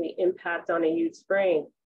understanding the impact on a youth's brain.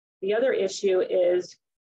 The other issue is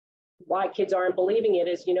why kids aren't believing it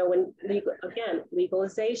is, you know, when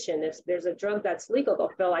legalization, if there's a drug that's legal, they'll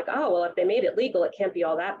feel like, oh, well, if they made it legal, it can't be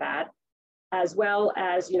all that bad. As well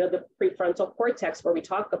as, you know, the prefrontal cortex, where we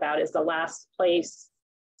talk about, is the last place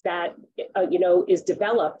that, you know, is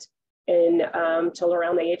developed in till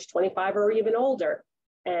around the age 25 or even older.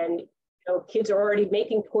 And, you know, kids are already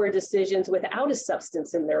making poor decisions without a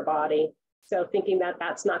substance in their body. So thinking that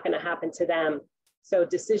that's not going to happen to them So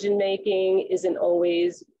decision-making isn't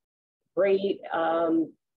always great.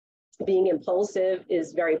 Being impulsive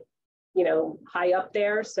is very, high up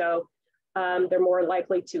there. So they're more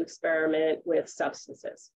likely to experiment with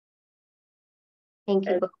substances. Thank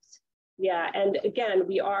you. Yeah, and again,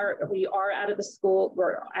 we are out of the school.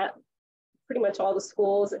 We're at pretty much all the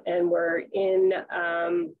schools, and we're in,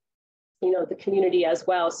 the community as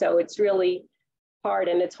well. So it's really hard,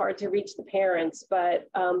 and it's hard to reach the parents, but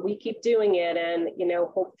we keep doing it, and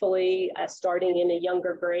hopefully starting in a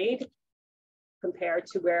younger grade compared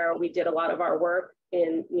to where we did a lot of our work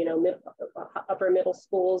in upper middle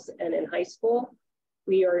schools and in high school.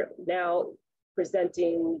 We are now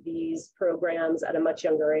presenting these programs at a much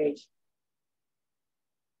younger age.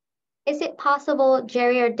 Is it possible,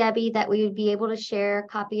 Jerri or Debbie, that we would be able to share a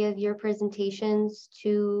copy of your presentations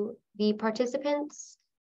to the participants?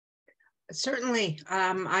 Certainly.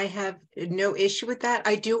 I have no issue with that.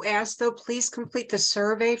 I do ask, though, please complete the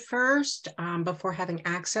survey first before having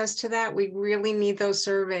access to that. We really need those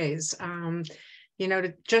surveys,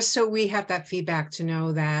 just so we have that feedback to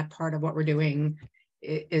know that part of what we're doing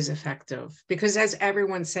is effective. Because as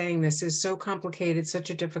everyone's saying, this is so complicated, such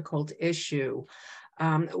a difficult issue.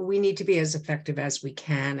 We need to be as effective as we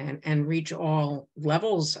can and reach all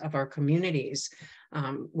levels of our communities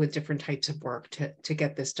with different types of work to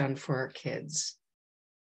get this done for our kids.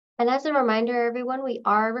 And as a reminder, everyone, we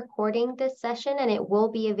are recording this session and it will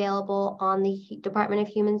be available on the Department of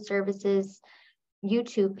Human Services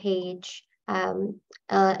YouTube page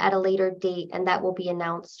at a later date, and that will be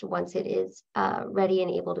announced once it is ready and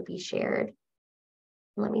able to be shared.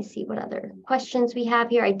 Let me see what other questions we have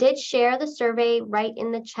here. I did share the survey right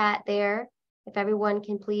in the chat there. If everyone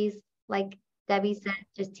can please, like Debbie said,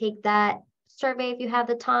 just take that survey if you have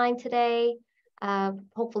the time today,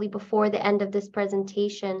 hopefully before the end of this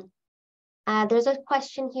presentation. There's a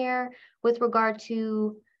question here with regard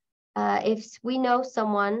to if we know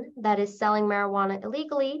someone that is selling marijuana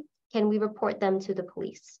illegally, can we report them to the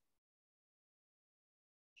police?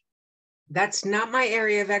 That's not my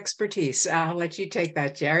area of expertise. I'll let you take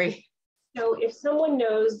that, Jerri. So if someone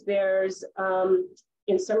knows there's,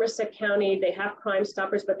 in Somerset County, they have Crime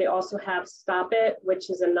Stoppers, but they also have Stop It, which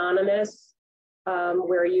is anonymous,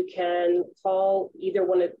 where you can call either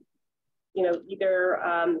one of,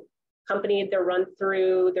 either company they're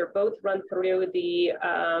both run through the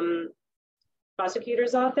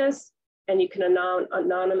prosecutor's office, and you can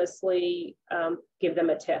anonymously give them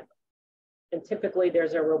a tip. And typically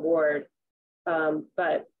there's a reward.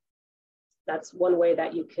 But that's one way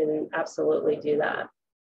that you can absolutely do that.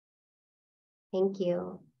 Thank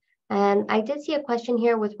you. And I did see a question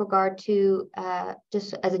here with regard to,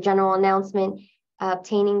 just as a general announcement,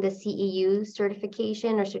 obtaining the CEU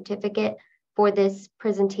certification or certificate for this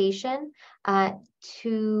presentation. I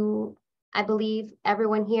believe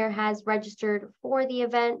everyone here has registered for the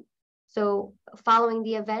event. So following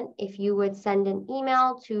the event, if you would send an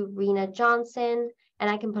email to Rena Johnson, and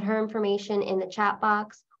I can put her information in the chat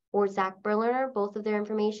box, or Zach Berliner, both of their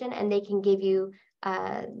information, and they can give you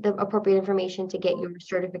the appropriate information to get your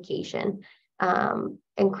certification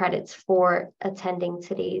and credits for attending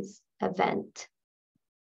today's event.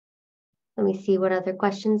 Let me see what other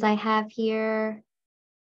questions I have here.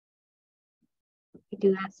 We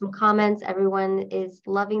do have some comments. Everyone is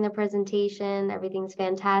loving the presentation. Everything's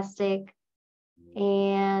fantastic.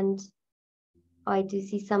 And I do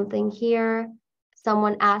see something here.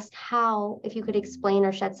 Someone asked if you could explain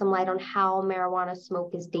or shed some light on how marijuana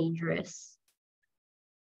smoke is dangerous.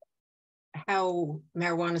 How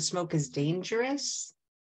marijuana smoke is dangerous?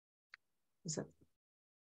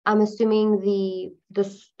 I'm assuming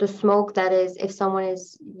the smoke, that is, if someone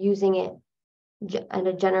is using it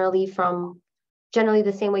generally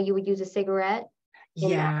the same way you would use a cigarette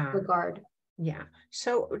in that regard. Yeah.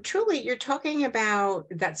 So truly, you're talking about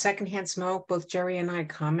that secondhand smoke both Jerri and I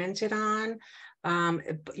commented on.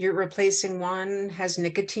 You're replacing one has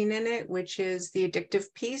nicotine in it, which is the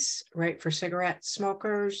addictive piece, right, for cigarette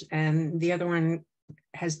smokers, and the other one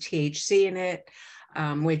has THC in it,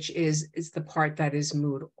 which is the part that is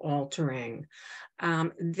mood altering.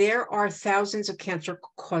 There are thousands of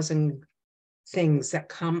cancer-causing things that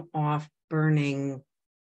come off burning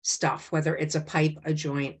stuff, whether it's a pipe, a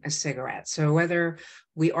joint, a cigarette. So whether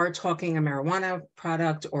we are talking a marijuana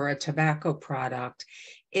product or a tobacco product,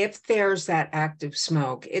 if there's that active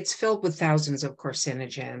smoke, it's filled with thousands of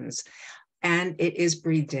carcinogens and it is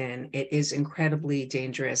breathed in. It is incredibly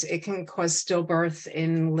dangerous. It can cause stillbirth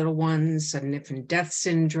in little ones, sudden infant death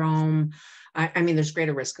syndrome. I mean, there's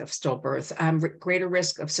greater risk of stillbirth, greater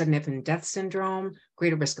risk of sudden infant death syndrome,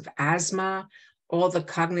 greater risk of asthma, all the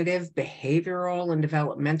cognitive, behavioral, and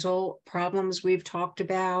developmental problems we've talked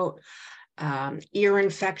about, ear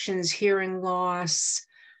infections, hearing loss.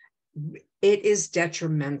 It is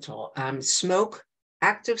detrimental.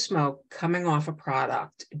 Active smoke coming off a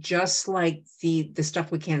product, just like the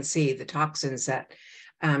stuff we can't see, the toxins that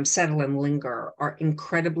settle and linger, are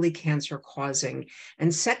incredibly cancer causing.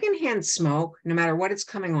 And secondhand smoke, no matter what it's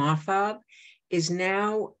coming off of, is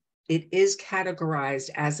categorized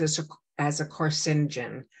as a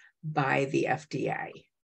carcinogen by the FDA.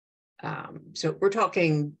 So we're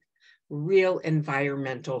talking real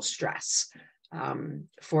environmental stress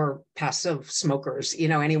for passive smokers,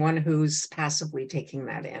 anyone who's passively taking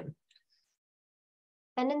that in.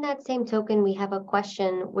 And in that same token, we have a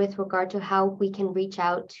question with regard to how we can reach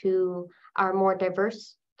out to our more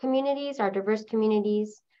diverse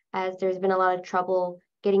communities, as there's been a lot of trouble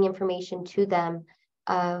getting information to them.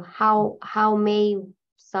 How may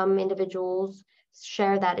some individuals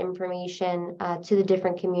share that information to the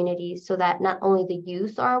different communities so that not only the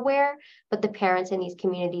youth are aware, but the parents in these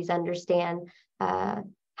communities understand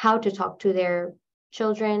how to talk to their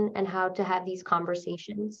children and how to have these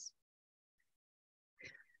conversations?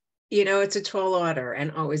 It's a tall order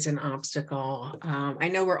and always an obstacle. I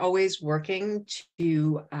know we're always working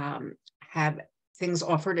to have things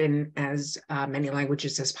offered in as many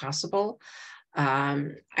languages as possible.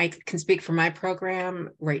 I can speak for my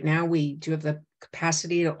program. Right now, we do have the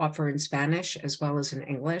capacity to offer in Spanish as well as in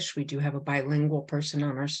English. We do have a bilingual person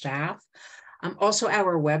on our staff. Also,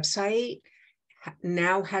 our website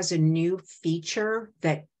now has a new feature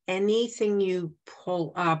that anything you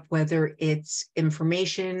pull up, whether it's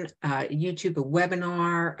information, YouTube, a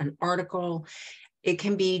webinar, an article, it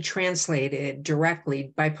can be translated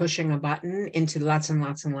directly by pushing a button into lots and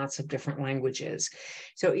lots and lots of different languages.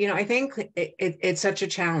 So, I think it's such a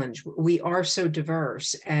challenge. We are so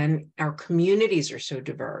diverse and our communities are so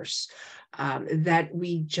diverse that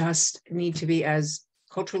we just need to be as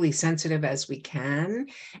culturally sensitive as we can.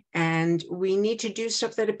 And we need to do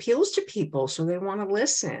stuff that appeals to people so they want to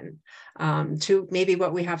listen to maybe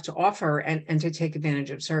what we have to offer and to take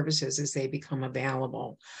advantage of services as they become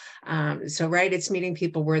available. It's meeting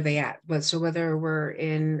people where they at. So whether we're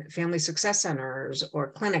in family success centers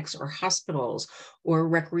or clinics or hospitals or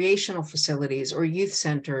recreational facilities or youth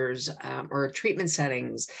centers or treatment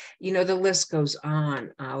settings, the list goes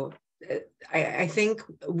on. I think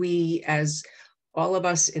we, as all of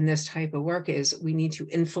us in this type of work, we need to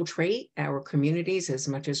infiltrate our communities as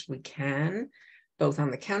much as we can, both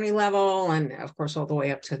on the county level and of course, all the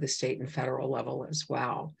way up to the state and federal level as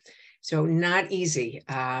well. So not easy,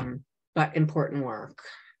 but important work.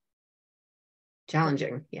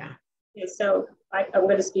 Challenging, yeah. So I'm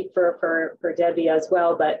going to speak for Debbie as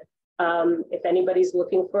well, but if anybody's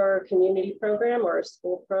looking for a community program or a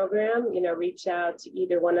school program, reach out to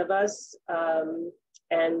either one of us.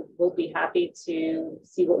 And we'll be happy to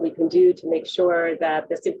see what we can do to make sure that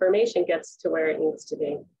this information gets to where it needs to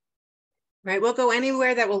be. Right, we'll go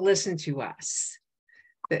anywhere that will listen to us.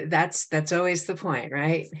 That's always the point,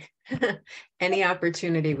 right? Any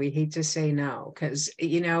opportunity, we hate to say no, because,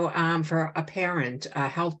 for a parent, a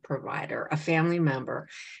health provider, a family member,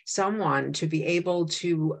 someone to be able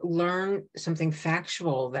to learn something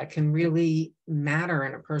factual that can really matter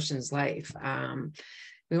in a person's life.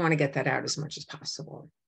 We want to get that out as much as possible.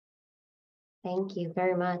 Thank you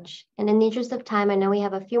very much. And in the interest of time, I know we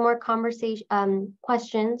have a few more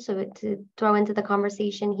questions to throw into the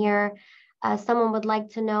conversation here. Someone would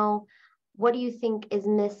like to know, what do you think is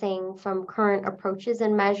missing from current approaches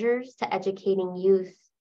and measures to educating youth?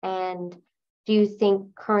 And do you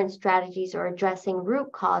think current strategies are addressing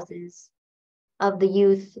root causes of the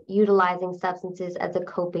youth utilizing substances as a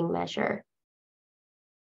coping measure?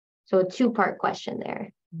 So a two-part question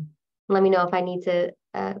there. Let me know if I need to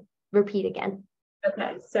repeat again.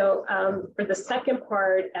 Okay, so for the second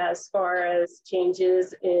part, as far as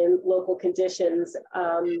changes in local conditions,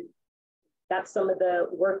 that's some of the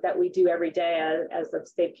work that we do every day as the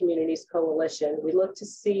State Communities Coalition. We look to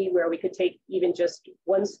see where we could take even just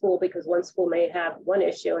one school, because one school may have one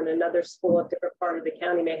issue and another school, a different part of the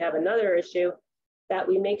county, may have another issue, that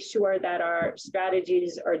we make sure that our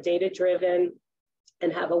strategies are data-driven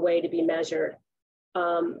and have a way to be measured.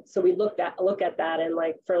 So we look at that, and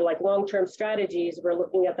for long-term strategies, we're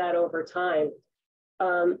looking at that over time.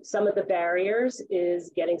 Some of the barriers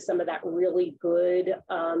is getting some of that really good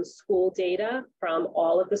school data from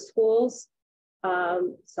all of the schools.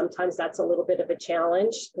 Sometimes that's a little bit of a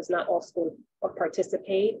challenge because not all schools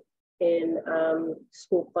participate in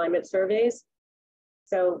school climate surveys.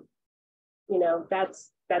 So,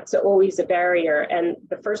 that's always a barrier. And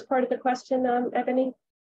the first part of the question, Ebony?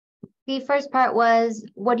 The first part was,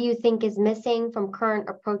 what do you think is missing from current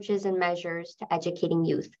approaches and measures to educating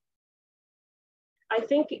youth? I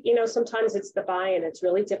think, sometimes it's the buy-in. It's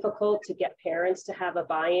really difficult to get parents to have a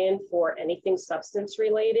buy-in for anything substance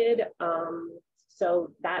related.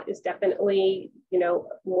 So that is definitely,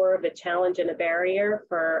 more of a challenge and a barrier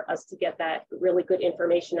for us to get that really good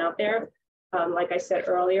information out there. Like I said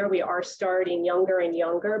earlier, we are starting younger and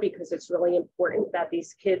younger because it's really important that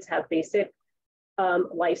these kids have basic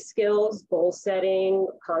life skills, goal setting,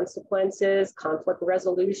 consequences, conflict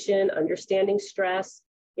resolution, understanding stress.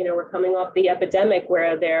 We're coming off the epidemic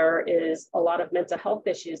where there is a lot of mental health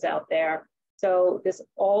issues out there. So this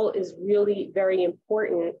all is really very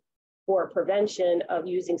important for prevention of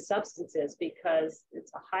using substances, because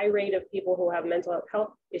it's a high rate of people who have mental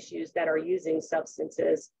health issues that are using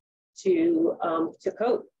substances to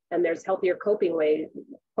cope. And there's healthier coping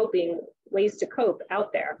ways to cope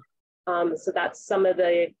out there. So that's some of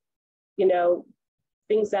the,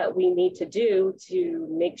 things that we need to do to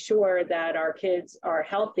make sure that our kids are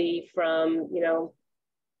healthy from,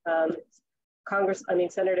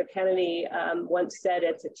 Senator Kennedy once said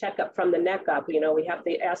it's a checkup from the neck up. We have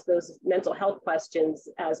to ask those mental health questions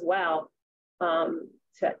as well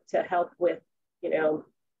to help with,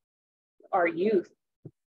 our youth.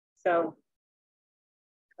 So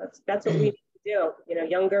that's what we need to do.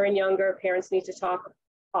 Younger and younger, parents need to talk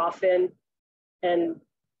often and,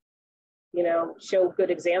 show good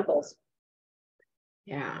examples.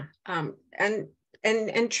 Yeah.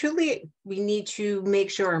 And truly, we need to make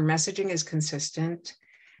sure our messaging is consistent.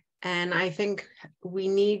 And I think we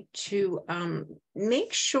need to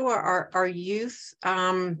make sure our youth,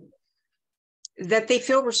 that they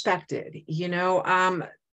feel respected.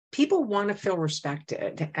 People want to feel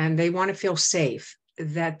respected and they want to feel safe,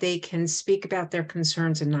 that they can speak about their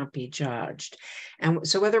concerns and not be judged. And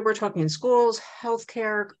so whether we're talking in schools,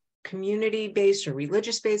 healthcare, community-based or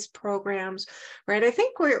religious-based programs, right? I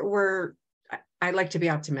think I like to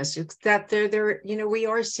be optimistic that we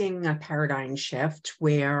are seeing a paradigm shift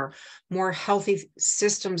where more healthy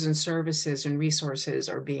systems and services and resources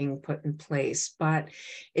are being put in place, but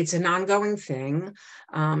it's an ongoing thing.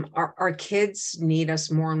 Our kids need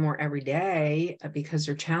us more and more every day because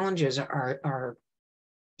their challenges are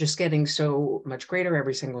just getting so much greater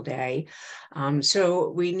every single day. So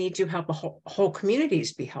we need to help whole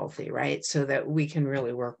communities be healthy, right? So that we can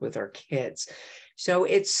really work with our kids. So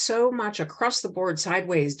it's so much across the board,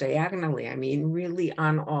 sideways, diagonally, really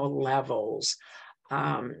on all levels.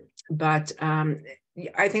 But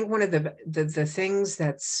I think one of the things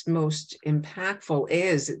that's most impactful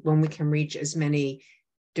is when we can reach as many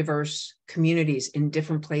diverse communities in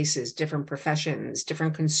different places, different professions,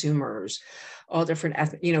 different consumers, all different,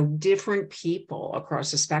 different people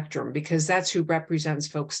across the spectrum, because that's who represents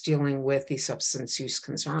folks dealing with these substance use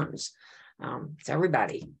concerns. It's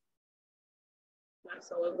everybody.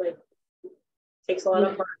 Absolutely. Takes a lot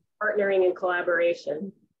of partnering and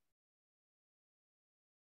collaboration.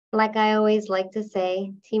 Like I always like to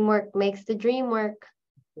say, teamwork makes the dream work.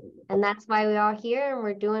 And that's why we are here and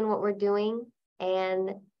we're doing what we're doing.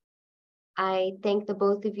 And I thank the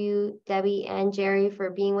both of you, Debbie and Jerri, for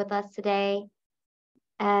being with us today.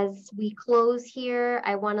 As we close here,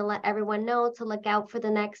 I want to let everyone know to look out for the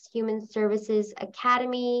next Human Services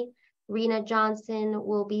Academy. Rena Johnson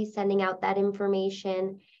will be sending out that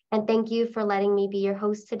information. And thank you for letting me be your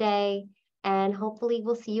host today. And hopefully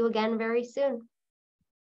we'll see you again very soon.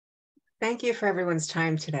 Thank you for everyone's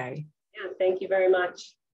time today. Yeah, thank you very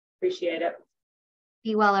much. Appreciate it.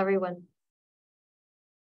 Be well, everyone.